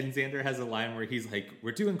 and Xander has a line where he's like,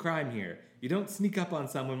 "We're doing crime here. You don't sneak up on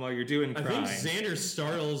someone while you're doing crime." I think Xander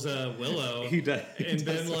startles Willow. He does,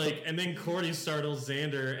 and then Cordy startles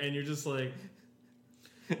Xander, and you're just like,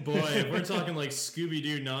 boy, we're talking like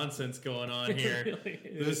Scooby-Doo nonsense going on here. Really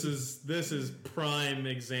this is prime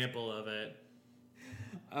example of it.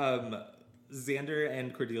 Xander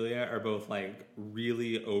and Cordelia are both like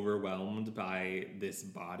really overwhelmed by this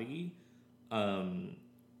body. And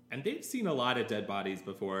they've seen a lot of dead bodies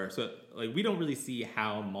before, so like we don't really see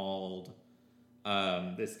how mauled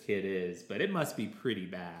this kid is, but it must be pretty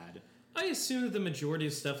bad. I assume that the majority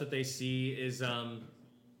of stuff that they see is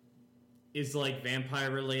like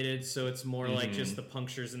vampire related, so it's more like just the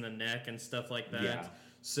punctures in the neck and stuff like that. Yeah.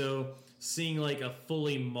 So seeing like a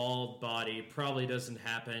fully mauled body probably doesn't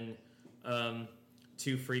happen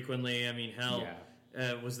too frequently. I mean, hell,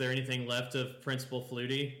 was there anything left of Principal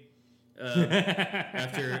Flutie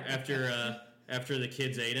after the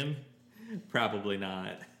kids ate him? Probably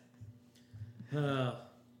not.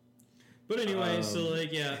 But anyway, so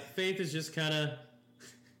like, yeah, Faith is just kind of.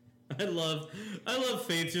 I love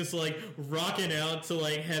Faith just like rocking out to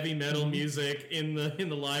like heavy metal music in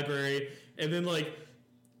the library, and then like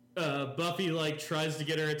Buffy like tries to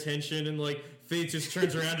get her attention, and like Faith just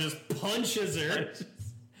turns around and just punches her.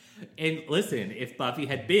 And listen, if Buffy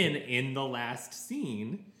had been in the last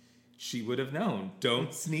scene, she would have known.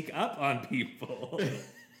 Don't sneak up on people.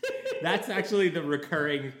 That's actually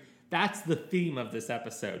that's the theme of this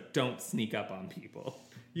episode. Don't sneak up on people.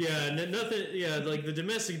 Yeah, nothing. Yeah, like the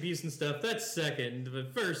domestic abuse and stuff. That's second,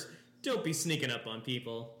 but first, don't be sneaking up on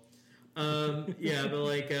people. Yeah,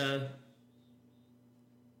 but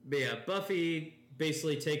yeah, Buffy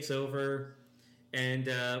basically takes over, and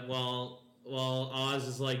while Oz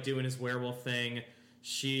is like doing his werewolf thing,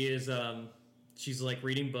 she's like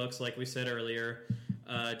reading books, like we said earlier.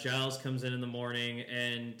 Giles comes in the morning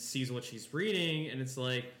and sees what she's reading, and it's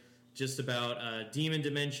like just about demon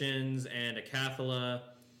dimensions and Acathala.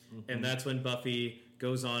 And that's when Buffy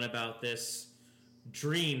goes on about this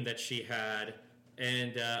dream that she had.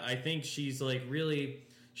 And I think she's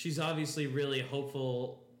obviously really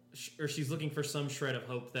hopeful, or she's looking for some shred of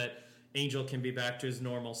hope that Angel can be back to his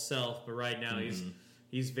normal self. But right now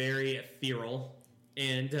he's very feral.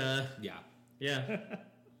 And yeah.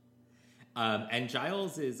 And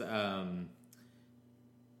Giles is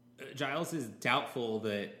doubtful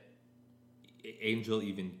that Angel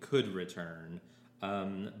even could return.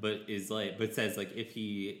 But says like if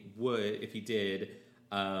he did,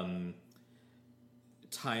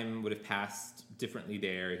 time would have passed differently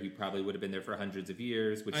there. He probably would have been there for hundreds of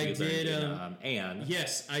years, which we learned in Anne.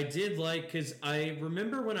 Yes, I did because I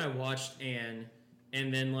remember when I watched Anne,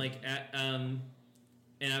 and then and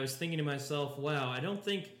I was thinking to myself, wow, I don't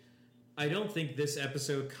think this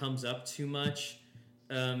episode comes up too much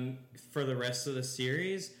for the rest of the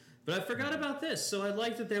series. But I forgot about this, so I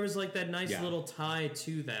liked that there was like that nice little tie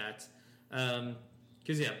to that.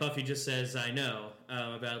 Because Buffy just says, "I know,"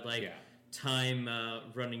 about time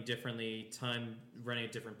running differently, time running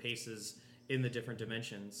at different paces in the different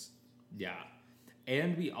dimensions. Yeah,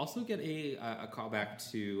 and we also get a callback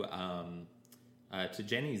to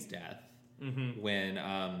Jenny's death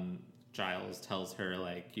when Giles tells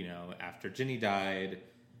her after Jenny died,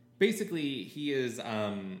 basically he is.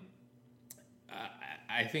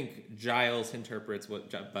 I think Giles interprets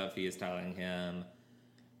what Buffy is telling him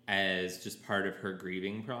as just part of her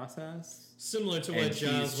grieving process. Similar to what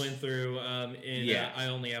Giles went through in I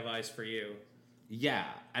Only Have Eyes for You.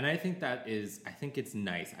 Yeah, and I think it's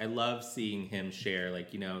nice. I love seeing him share,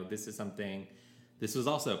 this is something, this was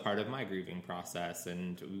also a part of my grieving process,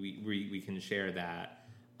 and we can share that.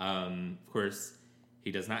 Of course,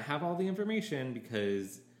 he does not have all the information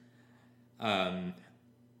because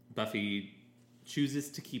Buffy chooses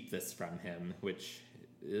to keep this from him, which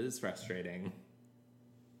is frustrating.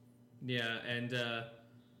 Yeah, and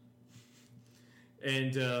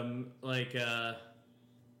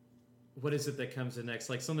what is it that comes in next?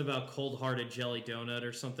 Like something about cold-hearted jelly donut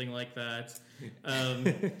or something like that.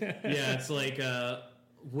 It's like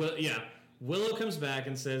Willow comes back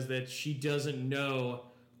and says that she doesn't know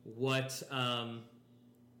what oh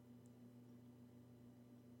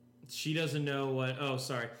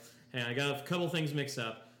sorry. Hey, I got a couple things mixed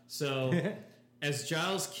up. So as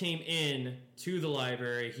Giles came in to the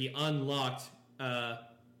library, he unlocked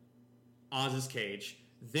Oz's cage.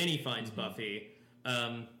 Then he finds Buffy.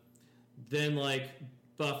 Then like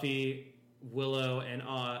Buffy, Willow,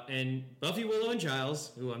 and Buffy, Willow, and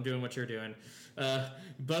Giles. Ooh, I'm doing what you're doing.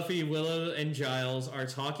 Buffy, Willow, and Giles are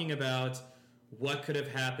talking about what could have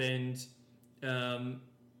happened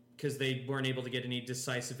because they weren't able to get any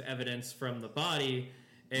decisive evidence from the body.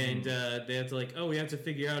 And they have to like, we have to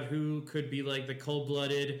figure out who could be like the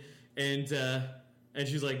cold-blooded. And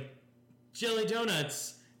she's like, jelly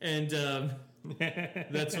donuts. And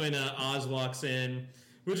that's when Oz walks in,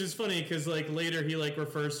 which is funny because like later he like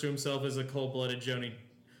refers to himself as a cold-blooded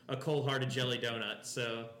a cold-hearted jelly donut.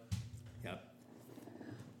 So, yep.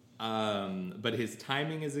 But his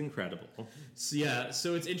timing is incredible. So, yeah.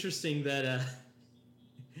 So it's interesting that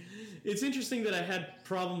I had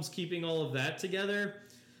problems keeping all of that together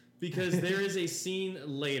because there is a scene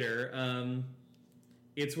later.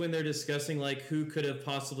 It's when they're discussing like who could have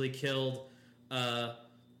possibly killed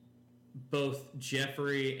both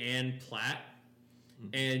Jeffrey and Platt.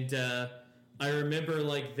 And I remember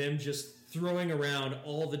like them just throwing around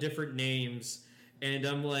all the different names, and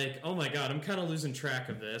I'm like, oh my god, I'm kind of losing track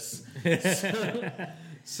of this.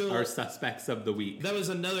 So our suspects of the week. That was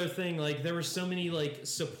another thing. Like there were so many like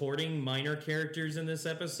supporting minor characters in this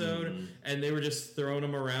episode, and they were just throwing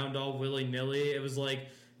them around all willy nilly. It was like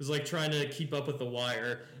trying to keep up with The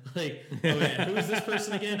Wire. Like, oh man, who is this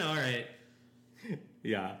person again? All right.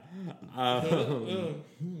 Yeah.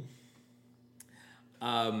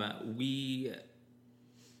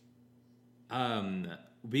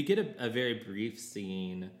 We get a very brief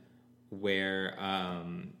scene where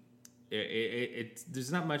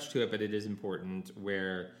there's not much to it, but it is important,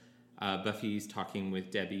 where Buffy's talking with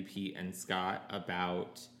Debbie, Pete, and Scott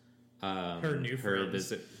about her new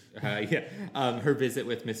visit. Her visit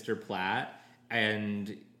with Mr. Platt,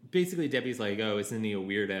 and basically Debbie's like, "Oh, isn't he a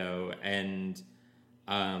weirdo?" And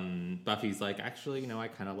Buffy's like, "Actually, I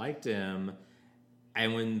kind of liked him."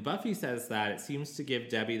 And when Buffy says that, it seems to give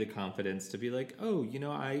Debbie the confidence to be like, "Oh,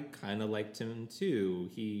 I kind of liked him too.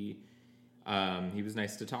 He was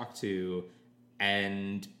nice to talk to."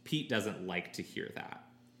 And Pete doesn't like to hear that.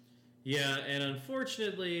 Yeah, and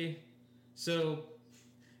unfortunately,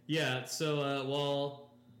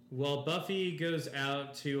 while Buffy goes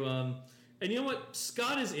out to, and you know what?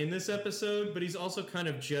 Scott is in this episode, but he's also kind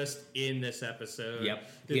of just in this episode. Yep.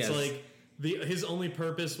 It's like his only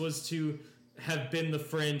purpose was to have been the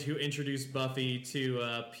friend who introduced Buffy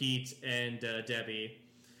to Pete and Debbie.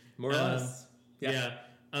 More or less. Yeah.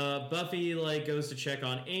 Buffy like goes to check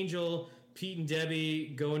on Angel. Pete and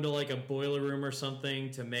Debbie go into like a boiler room or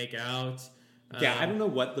something to make out. Yeah, I don't know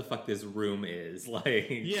what the fuck this room is like.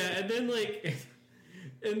 Yeah, and then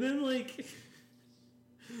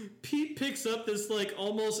Pete picks up this like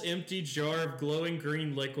almost empty jar of glowing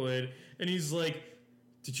green liquid, and he's like,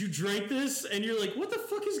 "Did you drink this?" And you're like, "What the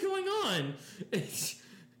fuck is going on?"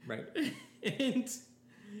 Right.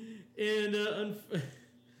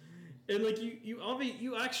 And like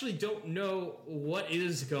you actually don't know what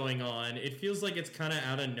is going on. It feels like it's kind of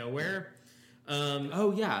out of nowhere.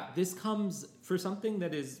 Oh yeah, this comes for something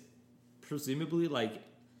that is presumably like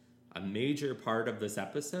a major part of this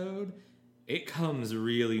episode. It comes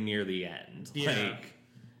really near the end. Yeah.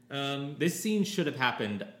 Like, this scene should have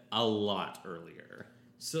happened a lot earlier.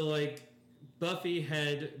 So like Buffy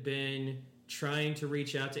had been trying to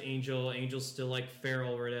reach out to Angel. Angel's still like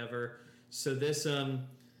feral or whatever. So this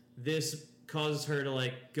causes her to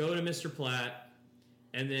like go to Mr. Platt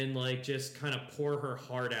and then like just kind of pour her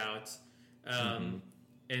heart out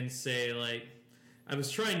and say like, I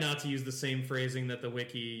was trying not to use the same phrasing that the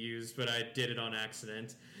wiki used, but I did it on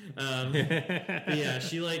accident. But yeah,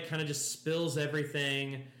 she like kind of just spills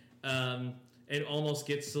everything. It almost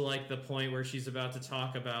gets to like the point where she's about to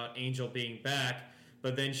talk about Angel being back,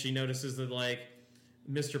 but then she notices that like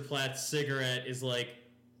Mr. Platt's cigarette is like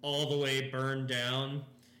all the way burned down,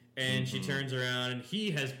 and she turns around and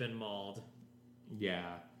he has been mauled.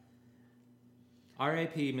 Yeah.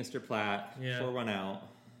 R.I.P. Mr. Platt. Yeah. Pour one out.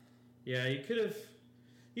 Yeah,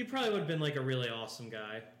 you probably would have been like a really awesome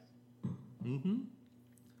guy.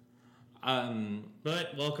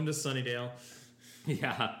 But welcome to Sunnydale.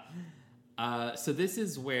 Yeah. So this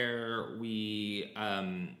is where we,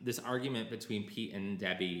 this argument between Pete and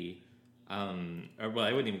Debbie, or well,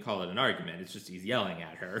 I wouldn't even call it an argument. It's just he's yelling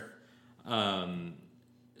at her.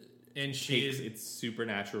 And she takes its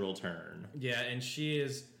supernatural turn. Yeah, and she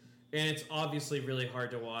is, and it's obviously really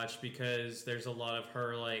hard to watch because there's a lot of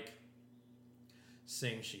her like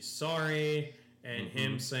saying she's sorry and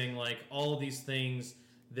him saying like all of these things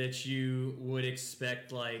that you would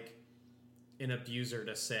expect like an abuser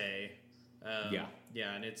to say. Yeah.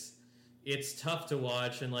 Yeah, and it's tough to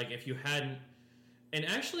watch, and like if you hadn't, and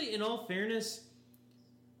actually, in all fairness,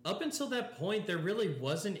 up until that point, there really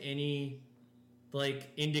wasn't any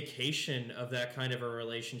like indication of that kind of a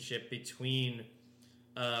relationship between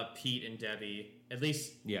Pete and Debbie. At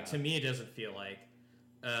least, to me, it doesn't feel like.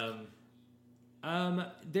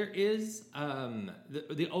 There is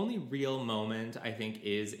the only real moment I think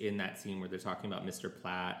is in that scene where they're talking about Mr.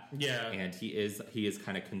 Platt. Yeah, and he is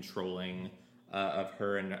kind of controlling of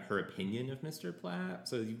her and her opinion of Mr. Platt.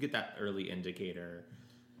 So you get that early indicator,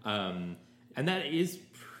 and that is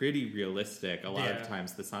pretty realistic. A lot of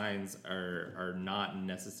times the signs are not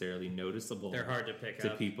necessarily noticeable. They're hard to pick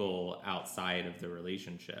to up. people outside of the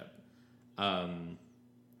relationship.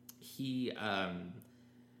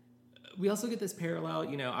 We also get this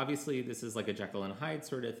parallel, obviously this is like a Jekyll and Hyde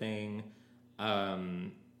sort of thing,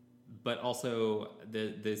 but also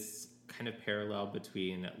this kind of parallel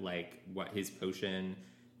between like what his potion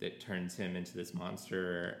that turns him into this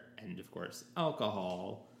monster and of course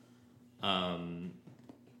alcohol.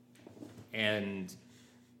 And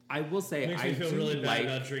I will say makes me feel really bad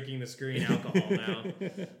about drinking this green alcohol now.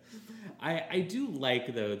 I do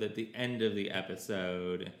like though that the end of the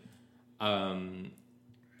episode kind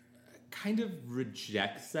of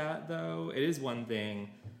rejects that, though. It is one thing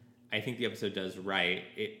I think the episode does right,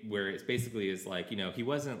 where it's basically is like, he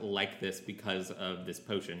wasn't like this because of this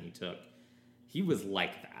potion he took. He was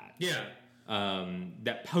like that. Yeah.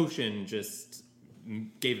 That potion just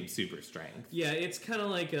gave him super strength. Yeah, it's kind of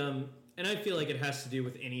like, and I feel like it has to do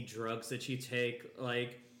with any drugs that you take.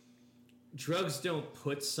 Like, drugs don't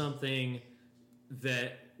put something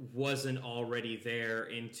that wasn't already there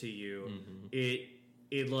into you. Mm-hmm. It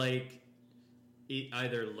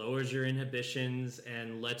either lowers your inhibitions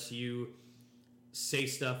and lets you say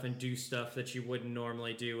stuff and do stuff that you wouldn't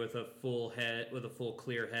normally do with a full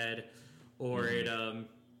clear head, or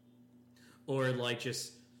or it like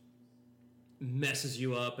just messes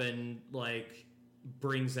you up and like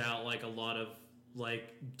brings out like a lot of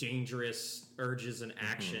like dangerous urges and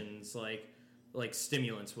actions, like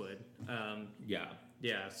stimulants would.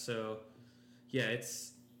 So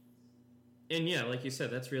it's, and like you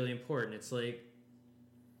said, that's really important. It's like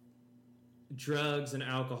drugs and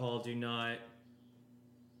alcohol do not,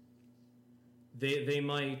 they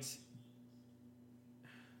might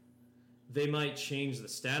change the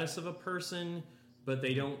status of a person, but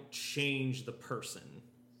they don't change the person.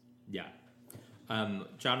 Yeah.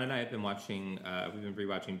 John and I have been watching, we've been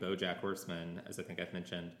rewatching BoJack Horseman, as I think I've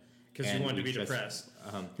mentioned. Because you wanted to be depressed.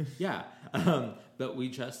 But we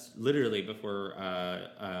just, literally before,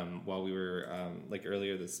 while we were, like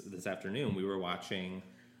earlier this afternoon, we were watching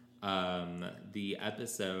the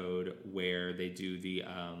episode where they do the,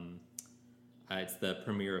 it's the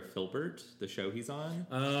premiere of Filbert, the show he's on.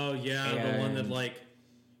 Oh, yeah, and the one that, like,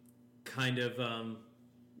 kind of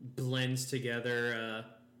blends together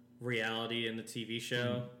reality and the TV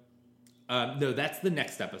show. No, that's the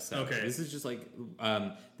next episode. Okay. This is just like,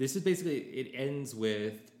 this is basically, it ends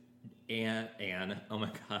with Anne. Oh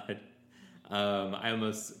my God. I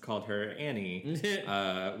almost called her Annie,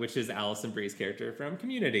 which is Alison Brie's character from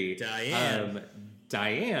Community. Diane.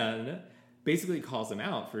 Diane basically calls him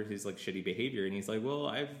out for his like shitty behavior, and he's like, well,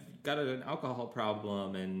 I've got an alcohol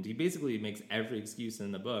problem, and he basically makes every excuse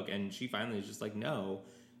in the book, and she finally is just like, no,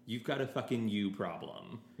 you've got a fucking you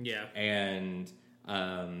problem. Yeah. And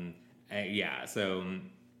so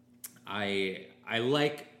I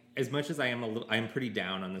like, as much as I'm pretty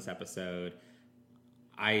down on this episode,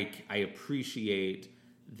 I appreciate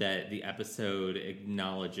that the episode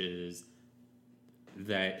acknowledges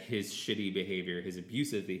that his shitty behavior, his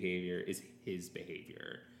abusive behavior, is his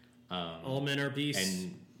behavior. All men are beasts.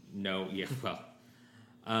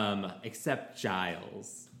 And except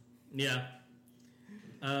Giles. Yeah.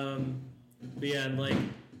 And like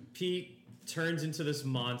Pete turns into this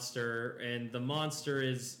monster, and the monster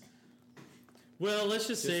is, well, let's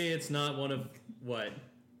just say it's not one of what?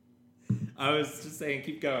 I was just saying,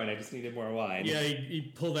 keep going. I just needed more wine. Yeah,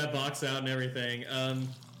 he pulled that box out and everything. I'm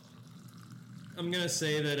gonna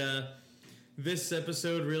say that this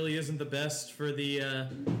episode really isn't the best for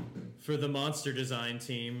the monster design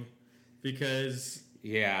team, because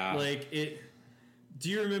like it. Do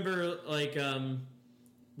you remember like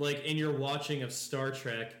in your watching of Star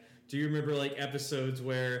Trek? Do you remember like episodes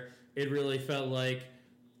where it really felt like,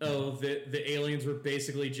 oh, the aliens were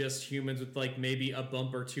basically just humans with like maybe a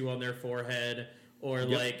bump or two on their forehead, or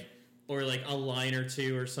like a line or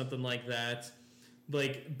two or something like that.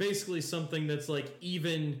 Like basically something that's like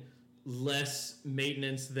even less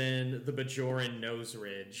maintenance than the Bajoran nose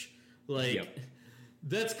ridge. Like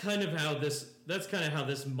That's kind of how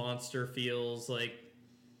this monster feels like.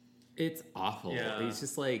 It's awful. Yeah. He's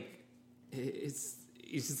just like he's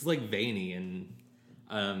just like veiny and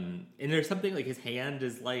there's something like his hand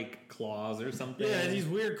is like claws or something. Yeah, these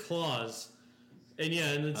weird claws. And yeah,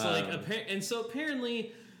 and it's like and so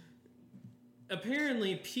apparently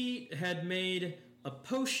Pete had made a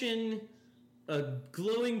potion, a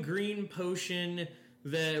glowing green potion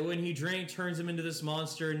that when he drank turns him into this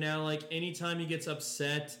monster. Now, like, anytime he gets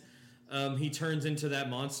upset, he turns into that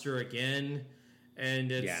monster again.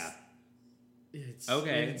 And it's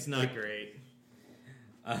okay. It's not great.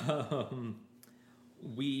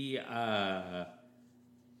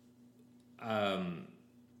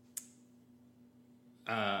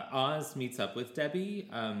 Oz meets up with Debbie,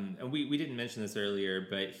 and we didn't mention this earlier,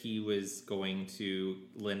 but he was going to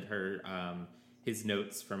lend her his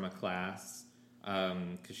notes from a class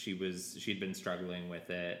because she'd been struggling with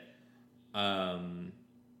it, and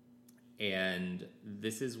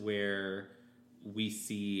this is where we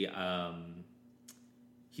see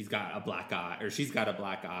he's got a black eye, or she's got a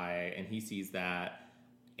black eye, and he sees that,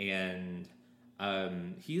 and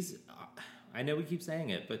he's. I know we keep saying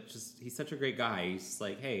it, but just he's such a great guy. He's just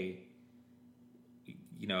like, hey,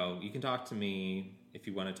 you know, you can talk to me if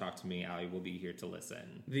you want to talk to me. I will be here to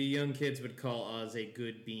listen. The young kids would call Oz a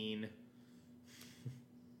good bean.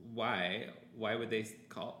 Why? Why would they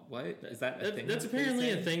call? What is that? A thing That's apparently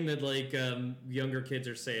a thing that like younger kids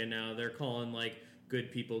are saying now. They're calling like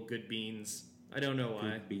good people good beans. I don't know why.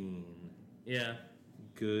 Good bean. Yeah.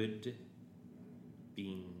 Good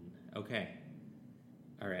bean. Okay.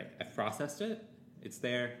 All right, I've processed it. It's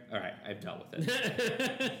there. All right, I've dealt with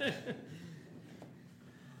it.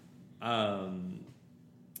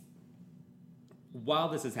 While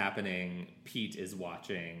this is happening, Pete is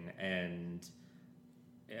watching, and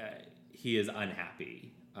he is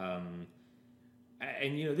unhappy. And,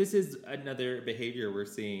 you know, this is another behavior we're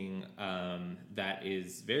seeing that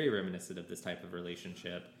is very reminiscent of this type of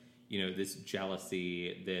relationship. You know, this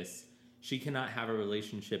jealousy, she cannot have a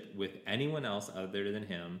relationship with anyone else other than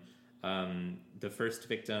him. The first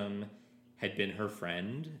victim had been her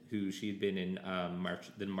friend, who she'd been in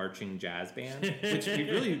the marching jazz band, which we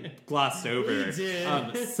really glossed over. We did.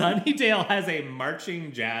 Sunnydale has a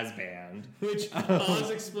marching jazz band. Which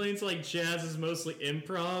Oz explains like jazz is mostly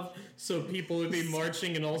improv, so people would be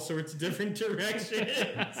marching in all sorts of different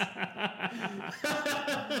directions.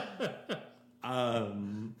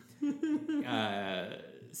 And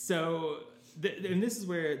this is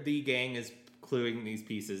where the gang is cluing these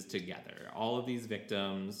pieces together. All of these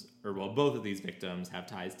victims, both of these victims have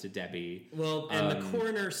ties to Debbie. Well, and the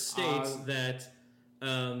coroner states that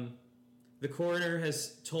the coroner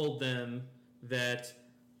has told them that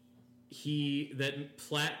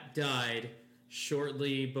Platt died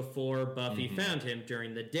shortly before Buffy found him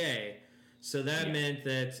during the day. So that meant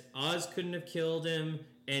that Oz couldn't have killed him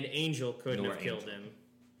and Angel couldn't have killed him.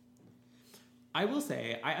 I will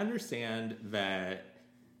say, I understand that,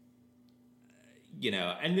 you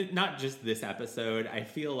know, and not just this episode, I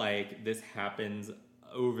feel like this happens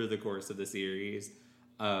over the course of the series,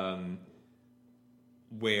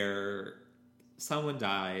 where someone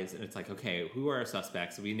dies and it's like, okay, who are our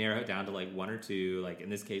suspects? We narrow it down to like one or two. Like in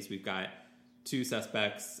this case, we've got two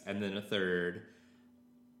suspects and then a third.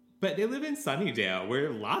 But they live in Sunnydale,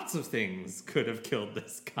 where lots of things could have killed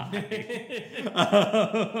this guy.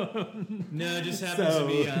 No, it just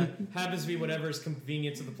happens to be whatever's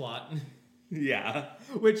convenient to the plot. Yeah,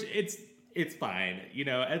 which it's fine. You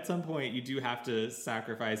know, at some point you do have to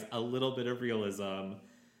sacrifice a little bit of realism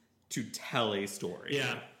to tell a story.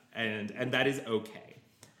 Yeah, and that is okay.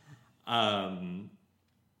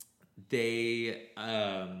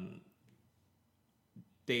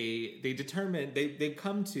 They determine they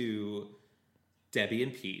come to Debbie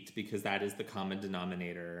and Pete because that is the common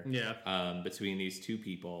denominator between these two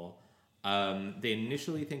people. They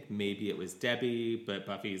initially think maybe it was Debbie, but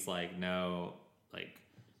Buffy's like, no, like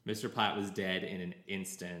Mr. Platt was dead in an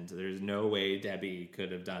instant. There's no way Debbie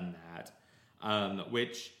could have done that.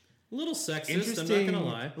 Which a little sexist, I'm not gonna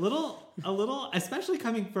lie. A little, especially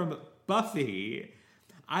coming from Buffy.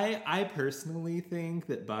 I personally think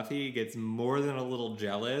that Buffy gets more than a little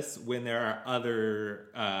jealous when there are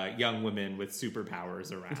other young women with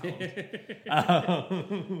superpowers around.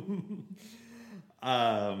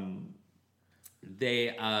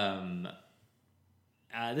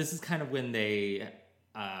 This is kind of when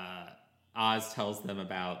Oz tells them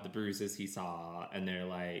about the bruises he saw, and they're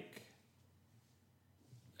like,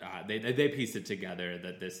 they piece it together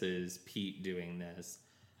that this is Pete doing this.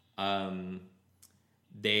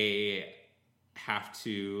 They have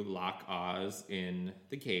to lock Oz in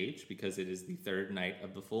the cage because it is the third night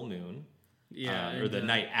of the full moon. Yeah. Or the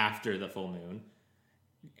night after the full moon.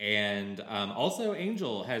 And also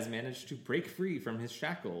Angel has managed to break free from his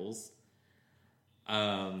shackles.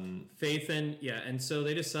 Faith and so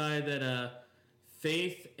they decide that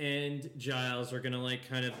Faith and Giles are gonna like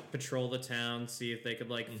kind of patrol the town, see if they could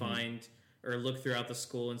like find or look throughout the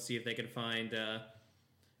school and see if they could find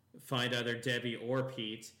either Debbie or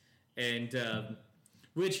Pete, and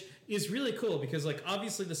which is really cool because like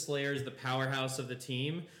obviously the Slayer is the powerhouse of the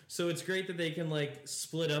team, so it's great that they can like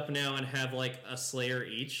split up now and have like a Slayer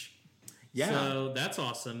each. Yeah, so that's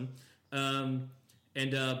awesome. And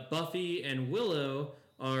Buffy and Willow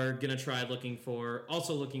are gonna try looking for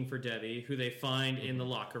Debbie, who they find in the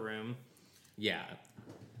locker room. Yeah,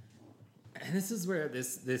 and this is where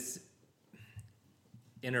this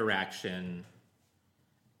interaction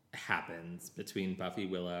happens between Buffy,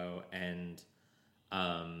 Willow, and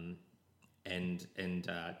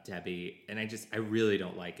Debbie, and I really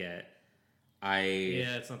don't like it.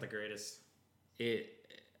 It's not the greatest.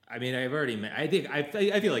 I mean, I've already. I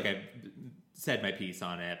feel like I've said my piece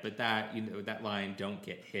on it, but that line, "Don't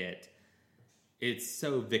get hit," it's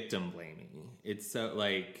so victim blaming. It's so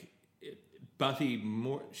like Buffy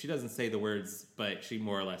she doesn't say the words, but she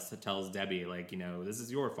more or less tells Debbie like, this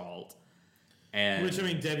is your fault. And which I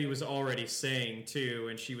mean, Debbie was already saying too,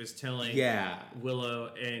 and she was telling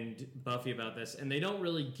Willow and Buffy about this, and they don't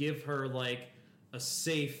really give her like a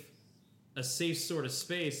safe sort of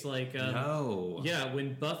space. Like, no, yeah,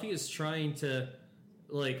 when Buffy is trying to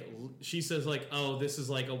like, she says like, "Oh, this is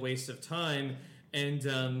like a waste of time," and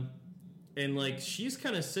like she's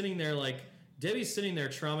kind of sitting there like Debbie's sitting there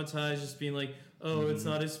traumatized, just being like, "Oh, it's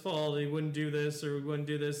not his fault. He wouldn't do this or we wouldn't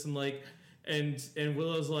do this," and like. And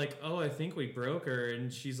Willow's like, "Oh, I think we broke her,"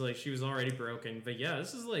 and she's like, "She was already broken." But yeah,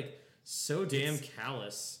 this is like so damn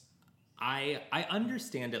callous. I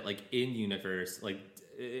understand it, like in universe, like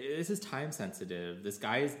this is time sensitive. This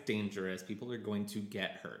guy is dangerous. People are going to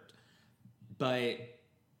get hurt, but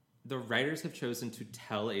the writers have chosen to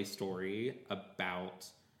tell a story about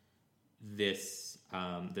this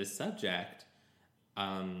this subject.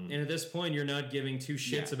 And at this point, you're not giving two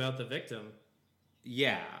shits about the victim.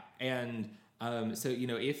 Yeah, and so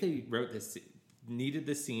if they wrote this, needed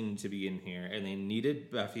the scene to be in here, and they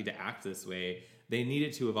needed Buffy to act this way, they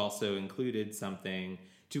needed to have also included something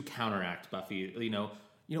to counteract Buffy.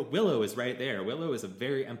 Willow is right there. Willow is a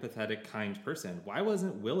very empathetic, kind person. Why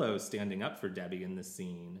wasn't Willow standing up for Debbie in this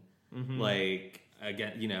scene? Like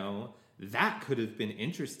again, that could have been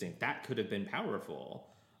interesting. That could have been powerful.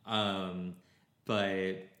 But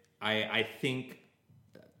I think.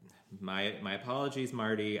 My apologies,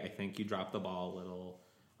 Marty. I think you dropped the ball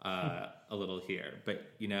a little here,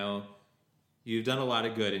 but you've done a lot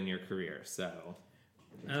of good in your career. So,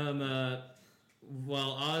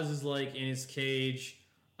 while Oz is like in his cage,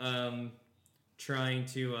 trying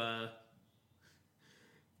to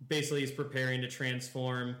basically he's preparing to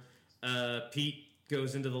transform. Pete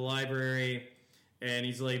goes into the library, and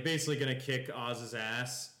he's like basically gonna kick Oz's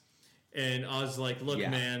ass. And Oz is like, "Look,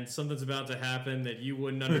 man, something's about to happen that you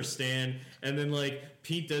wouldn't understand." And then, like,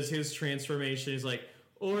 Pete does his transformation. He's like,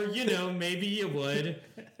 "Or, maybe you would."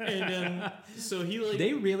 And so he, like...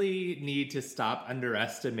 They really need to stop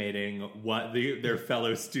underestimating what their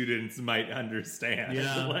fellow students might understand.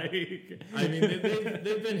 Yeah. Like... I mean,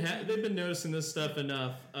 they've been noticing this stuff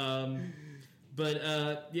enough.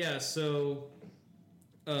 So...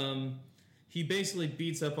 he basically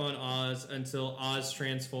beats up on Oz until Oz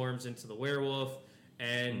transforms into the werewolf,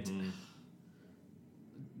 and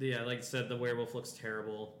like I said, the werewolf looks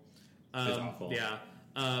terrible. It's awful. Yeah,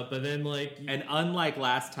 but then and unlike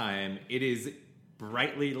last time, it is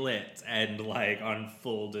brightly lit and like on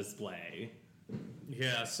full display.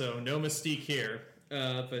 Yeah, so no mystique here.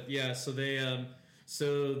 But yeah, so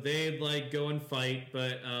they like go and fight,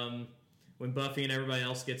 but when Buffy and everybody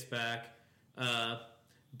else gets back,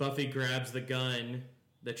 Buffy grabs the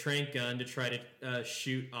trank gun, to try to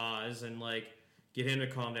shoot Oz and like get him to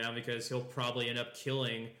calm down because he'll probably end up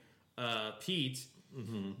killing Pete.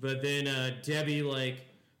 But then Debbie like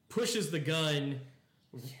pushes the gun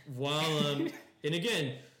while and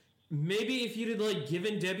again, maybe if you'd have like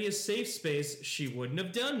given Debbie a safe space, she wouldn't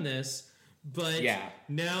have done this. But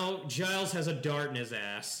now Giles has a dart in his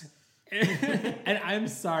ass. And I'm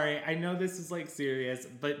sorry, I know this is like serious,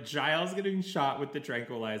 but Giles getting shot with the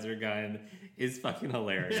tranquilizer gun is fucking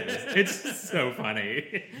hilarious. It's just so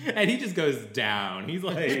funny. And he just goes down. He's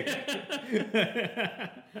like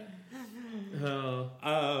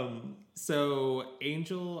so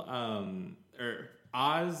Angel or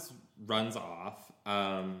Oz runs off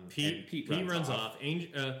Pete runs off.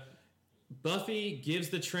 Buffy gives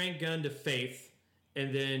the trank gun to Faith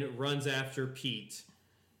and then runs after Pete.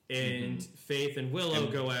 And Faith and Willow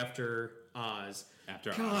go after Oz.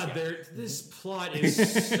 This plot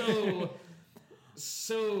is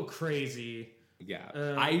so crazy.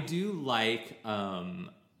 Yeah. I do like,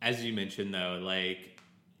 as you mentioned, though, like,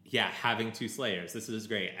 yeah, having two Slayers. This is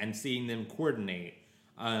great. And seeing them coordinate.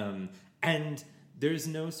 And there's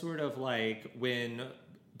no sort of, like, when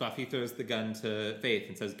Buffy throws the gun to Faith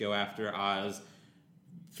and says, go after Oz,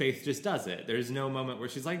 Faith just does it. There's no moment where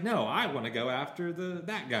she's like, no, I want to go after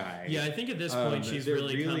that guy. Yeah, I think at this point she's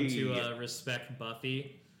really come to respect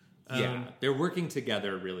Buffy. Yeah, they're working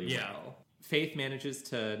together really well. Faith manages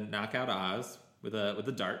to knock out Oz with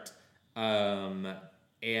a dart.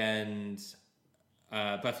 And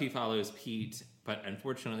Buffy follows Pete, but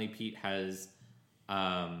unfortunately Pete has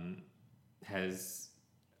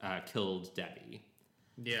killed Debbie.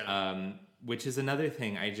 Yeah. Which is another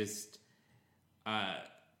thing I just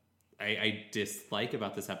I dislike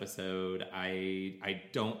about this episode. I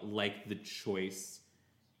don't like the choice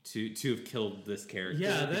to have killed this character.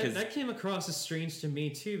 Yeah, that came across as strange to me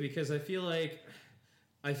too, because I feel like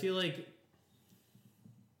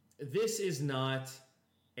this is not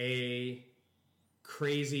a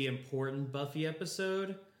crazy important Buffy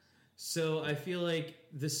episode. So I feel like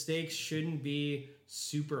the stakes shouldn't be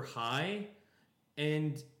super high,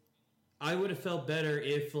 and I would have felt better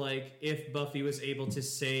if Buffy was able to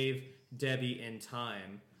save Debbie in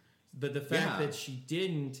time. But the fact that she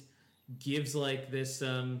didn't gives like this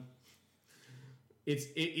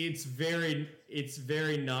it's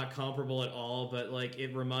very not comparable at all, but like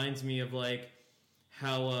it reminds me of like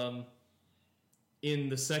how in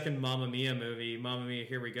the second Mamma Mia movie, Mamma Mia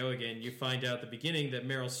Here We Go Again, you find out at the beginning that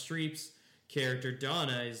Meryl Streep's character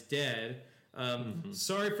Donna is dead.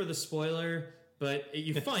 Sorry for the spoiler, but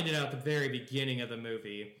you find it out at the very beginning of the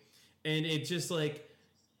movie. And it just like,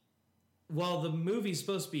 while the movie's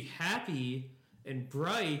supposed to be happy and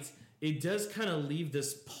bright, it does kind of leave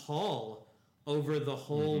this pall over the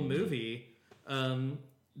whole movie.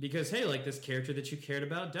 Because, hey, like this character that you cared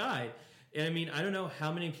about died. And I mean, I don't know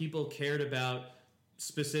how many people cared about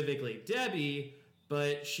specifically Debbie,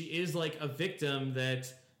 but she is like a victim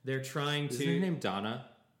that they're trying to... Isn't her name Donna?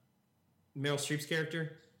 Meryl Streep's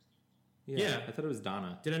character? Yeah. I thought it was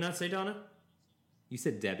Donna. Did I not say Donna? You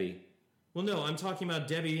said Debbie. Well, no, I'm talking about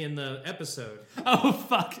Debbie in the episode. Oh,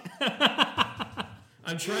 fuck.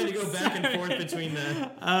 I'm trying to go back and forth between the...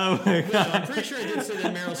 Oh, my God. No, I'm pretty sure I did say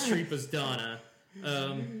that Meryl Streep was Donna.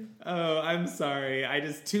 I'm sorry. I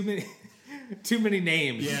just... Too many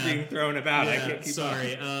names being thrown about. I can't keep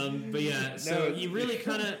sorry. But yeah, so you really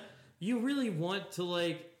kind of... You really want to,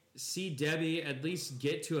 like, see Debbie at least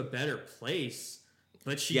get to a better place,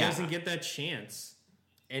 but she doesn't get that chance.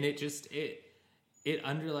 And it just... It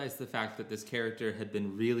underlies the fact that this character had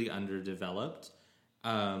been really underdeveloped.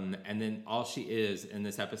 And then all she is in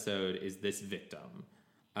this episode is this victim.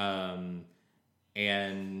 And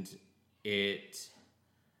it...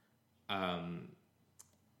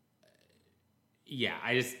 yeah,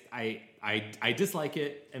 I dislike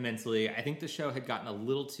it immensely. I think the show had gotten a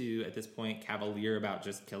little too, at this point, cavalier about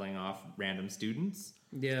just killing off random students.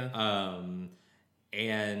 Yeah.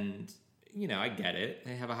 And, you know, I get it.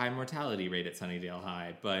 They have a high mortality rate at Sunnydale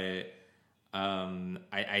High, but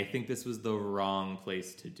I think this was the wrong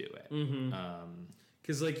place to do it.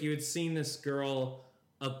 Because, like, you had seen this girl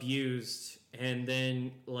abused, and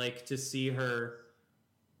then, like, to see her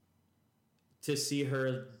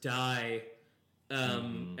die...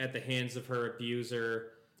 at the hands of her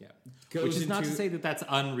abuser. Yeah. Which is not to say that that's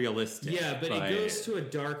unrealistic. Yeah, but it goes to a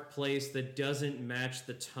dark place that doesn't match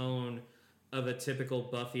the tone of a typical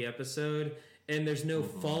Buffy episode, and there's no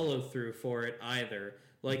follow-through for it either.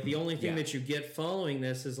 Like, the only thing that you get following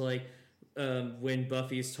this is, like, when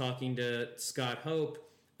Buffy's talking to Scott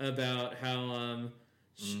Hope about how,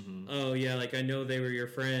 oh, yeah, like, I know they were your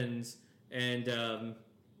friends, and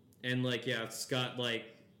like, yeah, Scott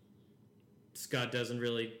doesn't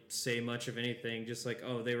really say much of anything, just like,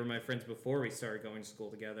 oh, they were my friends before we started going to school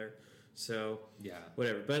together. So, yeah,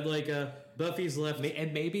 whatever. But, like, Buffy's left...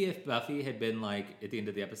 And maybe if Buffy had been, like, at the end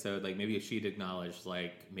of the episode, like, maybe if she'd acknowledged,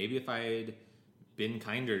 like, maybe if I'd been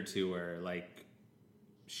kinder to her, like,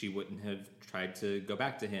 she wouldn't have tried to go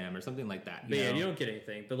back to him or something like that. You know? You don't get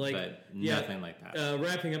anything. But, like... But nothing like that.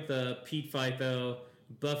 Wrapping up the Pete fight, though,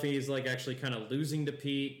 Buffy's, like, actually kind of losing to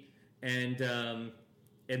Pete, and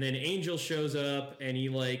then Angel shows up, and he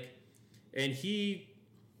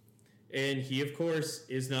of course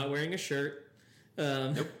is not wearing a shirt.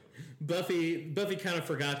 Nope. Buffy kind of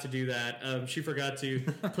forgot to do that. She forgot to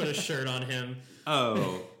put a shirt on him.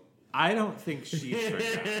 Oh, I don't think she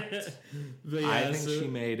forgot. But yeah, I think she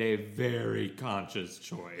made a very conscious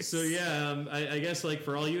choice. So yeah, I guess like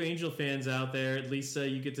for all you Angel fans out there, at least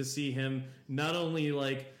you get to see him not only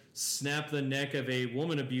like snap the neck of a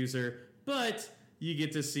woman abuser, but you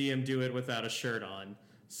get to see him do it without a shirt on.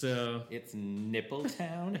 So it's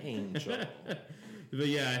Nippletown Angel. But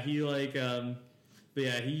yeah, he like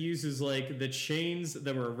he uses like the chains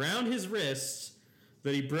that were around his wrists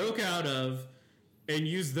that he broke out of and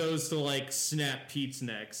used those to like snap Pete's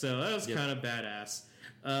neck. So that was kind of badass.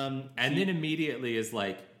 And then immediately is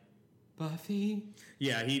like, Buffy?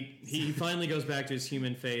 Yeah, he finally goes back to his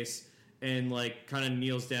human face and like kind of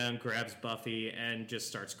kneels down, grabs Buffy, and just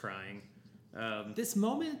starts crying. This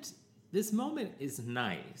moment is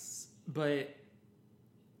nice, but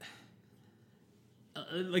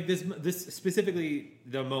like this specifically,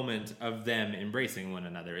 the moment of them embracing one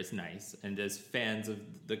another is nice, and as fans of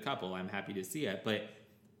the couple, I'm happy to see it. But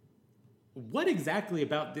what exactly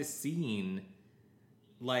about this scene,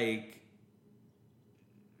 like,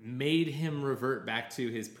 made him revert back to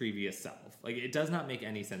his previous self? Like, it does not make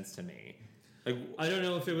any sense to me. Like, I don't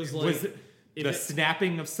know if it was like the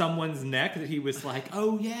snapping of someone's neck that he was like,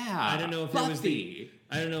 oh yeah, I don't know if Buffy.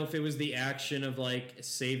 it was the action of like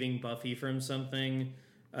saving Buffy from something.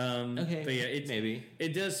 Okay, but yeah, maybe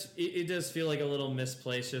it does feel like a little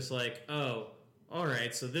misplaced. Just like, oh, all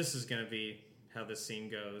right, so this is gonna be how this scene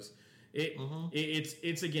goes.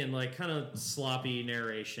 It's again like kind of sloppy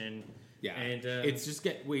narration. Yeah, and it's just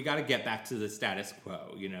we got to get back to the status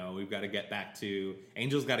quo. You know, we've got to get back to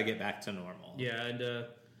Angel's got to get back to normal. Yeah,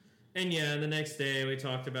 and yeah, the next day we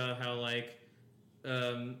talked about how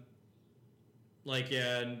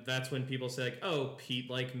and that's when people say like, oh, Pete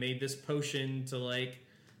like made this potion to like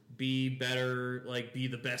be better, like be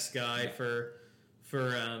the best guy for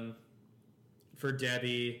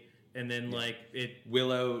Debbie, and then like it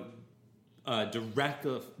Willow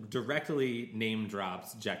directly name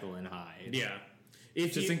drops Jekyll and Hyde. Yeah.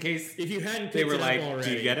 In case if you hadn't picked they were it like, up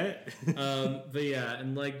already. do you get it? But yeah,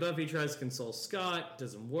 and like Buffy tries to console Scott,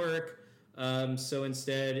 doesn't work. So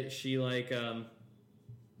instead she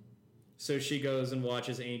so she goes and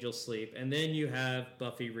watches Angel sleep, and then you have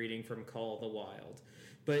Buffy reading from Call of the Wild.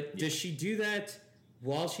 But does she do that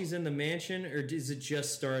while she's in the mansion, or does it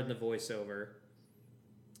just start in the voiceover?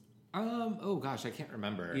 Oh gosh, I can't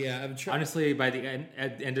remember. Yeah, I'm trying. Honestly, by the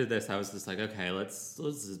end of this, I was just like, okay, let's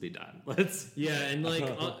just be done. Yeah, and like,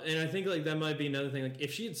 and I think like that might be another thing. Like,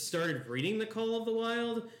 if she had started reading the Call of the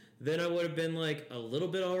Wild, then I would have been like a little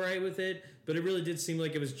bit all right with it. But it really did seem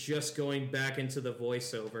like it was just going back into the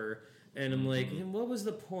voiceover, and I'm like, what was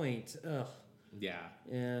the point? Ugh. Yeah.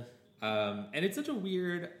 Yeah. And it's such a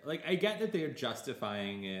weird. Like, I get that they're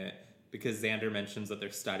justifying it because Xander mentions that they're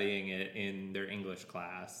studying it in their English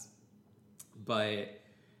class. But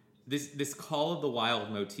this Call of the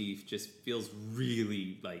Wild motif just feels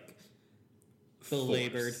really like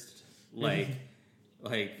belabored. We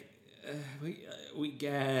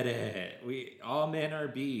get it. We all men are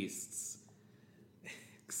beasts,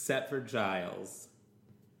 except for Giles.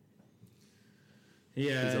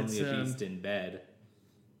 Yeah, he's only a beast in bed.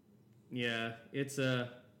 Yeah, it's Oh,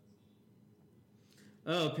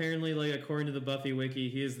 apparently, like according to the Buffy wiki,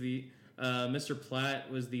 he is the. Mr.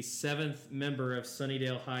 Platt was the 7th member of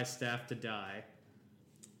Sunnydale High staff to die.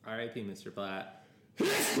 R.I.P. Mr. Platt.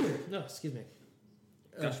 No, excuse me.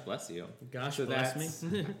 Gosh bless you. Gosh bless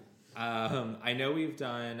me. I know we've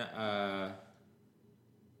done. I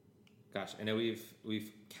know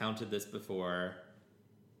we've counted this before.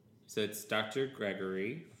 So it's Dr.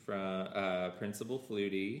 Gregory from Principal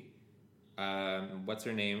Flutie. What's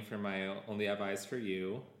her name from My Only Have Eyes for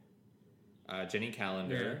You? Jenny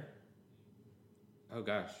Calendar. Yeah. Oh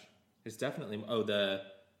gosh, it's definitely the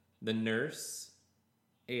nurse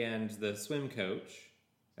and the swim coach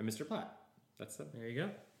and Mr. Platt. That's it. There you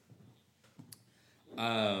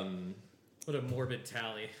go. What a morbid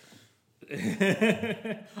tally.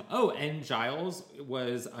 Oh, and Giles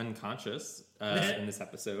was unconscious in this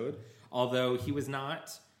episode, although he was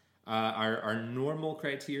not. Our normal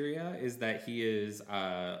criteria is that he is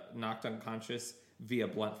knocked unconscious via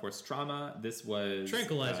blunt force trauma. This was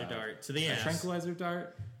tranquilizer dart to the ass. Tranquilizer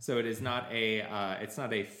dart. So it is not it's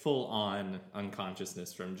not a full on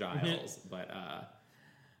unconsciousness from Giles, but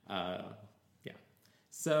yeah.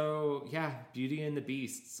 So yeah, Beauty and the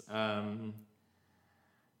Beasts. I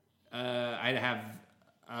have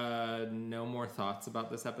no more thoughts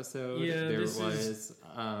about this episode. Yeah, there was.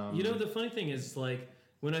 The funny thing is, like,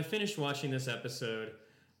 when I finished watching this episode,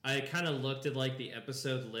 I kind of looked at like the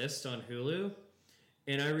episode list on Hulu.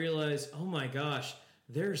 and I realized, oh my gosh,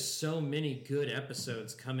 there's so many good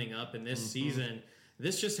episodes coming up in this season.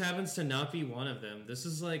 This just happens to not be one of them. This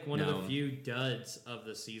is like one of the few duds of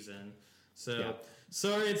the season. So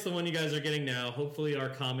sorry, it's the one you guys are getting now. Hopefully, our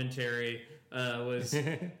commentary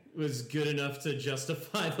was good enough to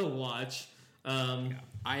justify the watch.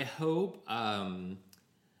 I hope.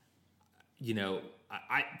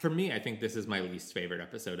 For me, I think this is my least favorite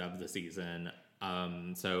episode of the season.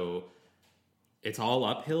 So it's all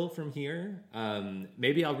uphill from here.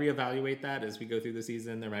 Maybe I'll reevaluate that as we go through the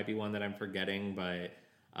season. There might be one that I'm forgetting, but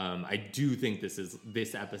I do think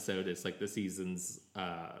this episode is like the season's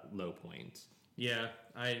low point. Yeah,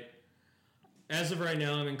 as of right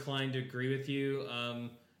now, I'm inclined to agree with you.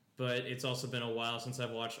 But it's also been a while since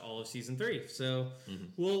I've watched all of season 3, so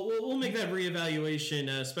we'll make that reevaluation,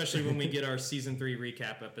 especially when we get our season 3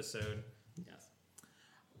 recap episode. Yes.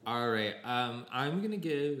 All right. I'm gonna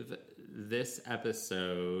give this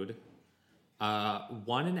episode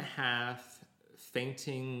 1.5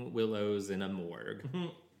 fainting willows in a morgue.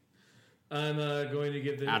 I'm going to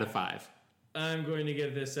give this out of 5. I'm going to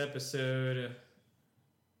give this episode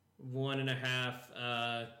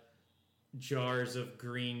 1.5 jars of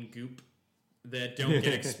green goop that don't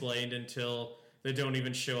get explained until they don't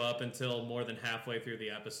even show up until more than halfway through the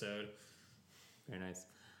episode. Very nice.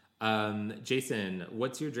 Jason,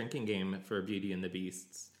 what's your drinking game for Beauty and the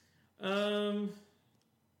Beasts? I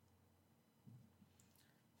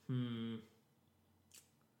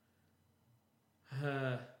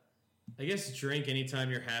guess drink anytime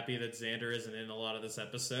you're happy that Xander isn't in a lot of this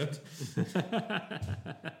epised.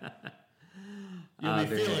 You'll be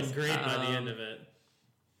feeling great by the end of it.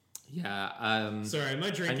 Yeah. Sorry,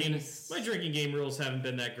 my drinking game rules haven't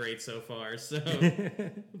been that great so far, so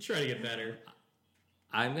we'll try to get better.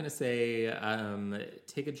 I'm gonna say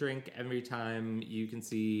take a drink every time you can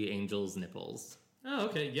see Angel's nipples. Oh,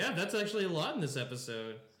 okay. Yeah, that's actually a lot in this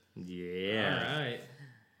episode. Yeah. All right.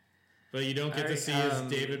 But you don't get to see his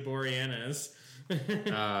David Boreanaz.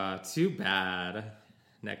 Too bad.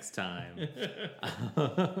 Next time.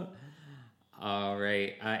 All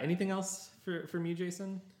right. Anything else from you,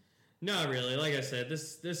 Jason? Not really. Like I said,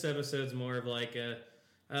 this episode's more of like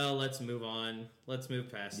let's move on. Let's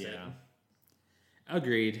move past it.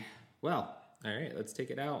 Agreed. Well, all right. Let's take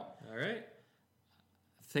it out. All right.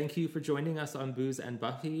 Thank you for joining us on Booze and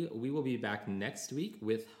Buffy. We will be back next week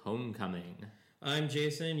with Homecoming. I'm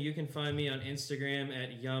Jason. You can find me on Instagram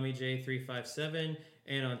at YamiJ357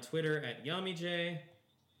 and on Twitter at YamiJ.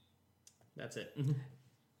 That's it.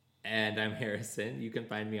 And I'm Harrison. You can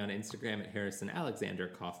find me on Instagram at Harrison Alexander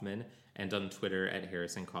Kaufman and on Twitter at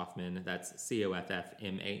Harrison Kaufman. That's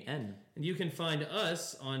COFFMAN. And you can find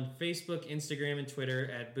us on Facebook, Instagram, and Twitter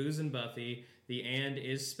at Booze and Buffy. The and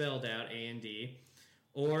is spelled out, A-N-D.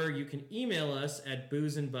 Or you can email us at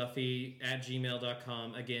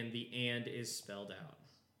boozeandbuffy@gmail.com. Again, the and is spelled out.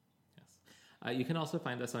 Yes. You can also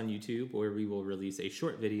find us on YouTube, where we will release a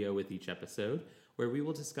short video with each episode, where we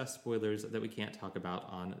will discuss spoilers that we can't talk about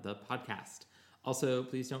on the podcast. Also,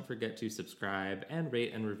 please don't forget to subscribe and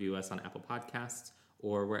rate and review us on Apple Podcasts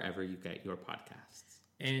or wherever you get your podcasts.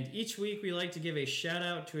 And each week we like to give a shout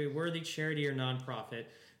out to a worthy charity or nonprofit.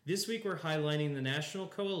 This week we're highlighting the National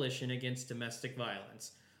Coalition Against Domestic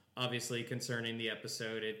Violence. Obviously, concerning the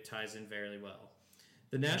episode, it ties in very well.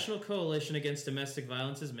 The National Coalition Against Domestic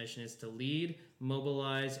Violence's mission is to lead,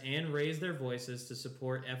 mobilize, and raise their voices to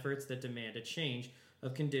support efforts that demand a change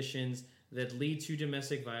of conditions that lead to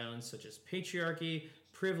domestic violence, such as patriarchy,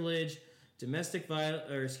 privilege,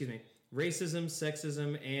 racism,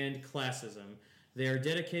 sexism, and classism. They are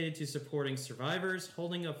dedicated to supporting survivors,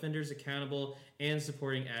 holding offenders accountable, and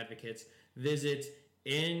supporting advocates. Visit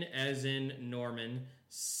N as in Norman,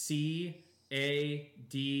 CADV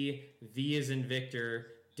as in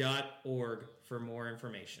Victor.org for more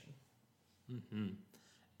information. Mm-hmm.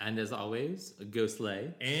 And as always, go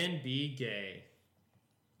slay. And be gay.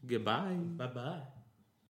 Goodbye. Bye-bye.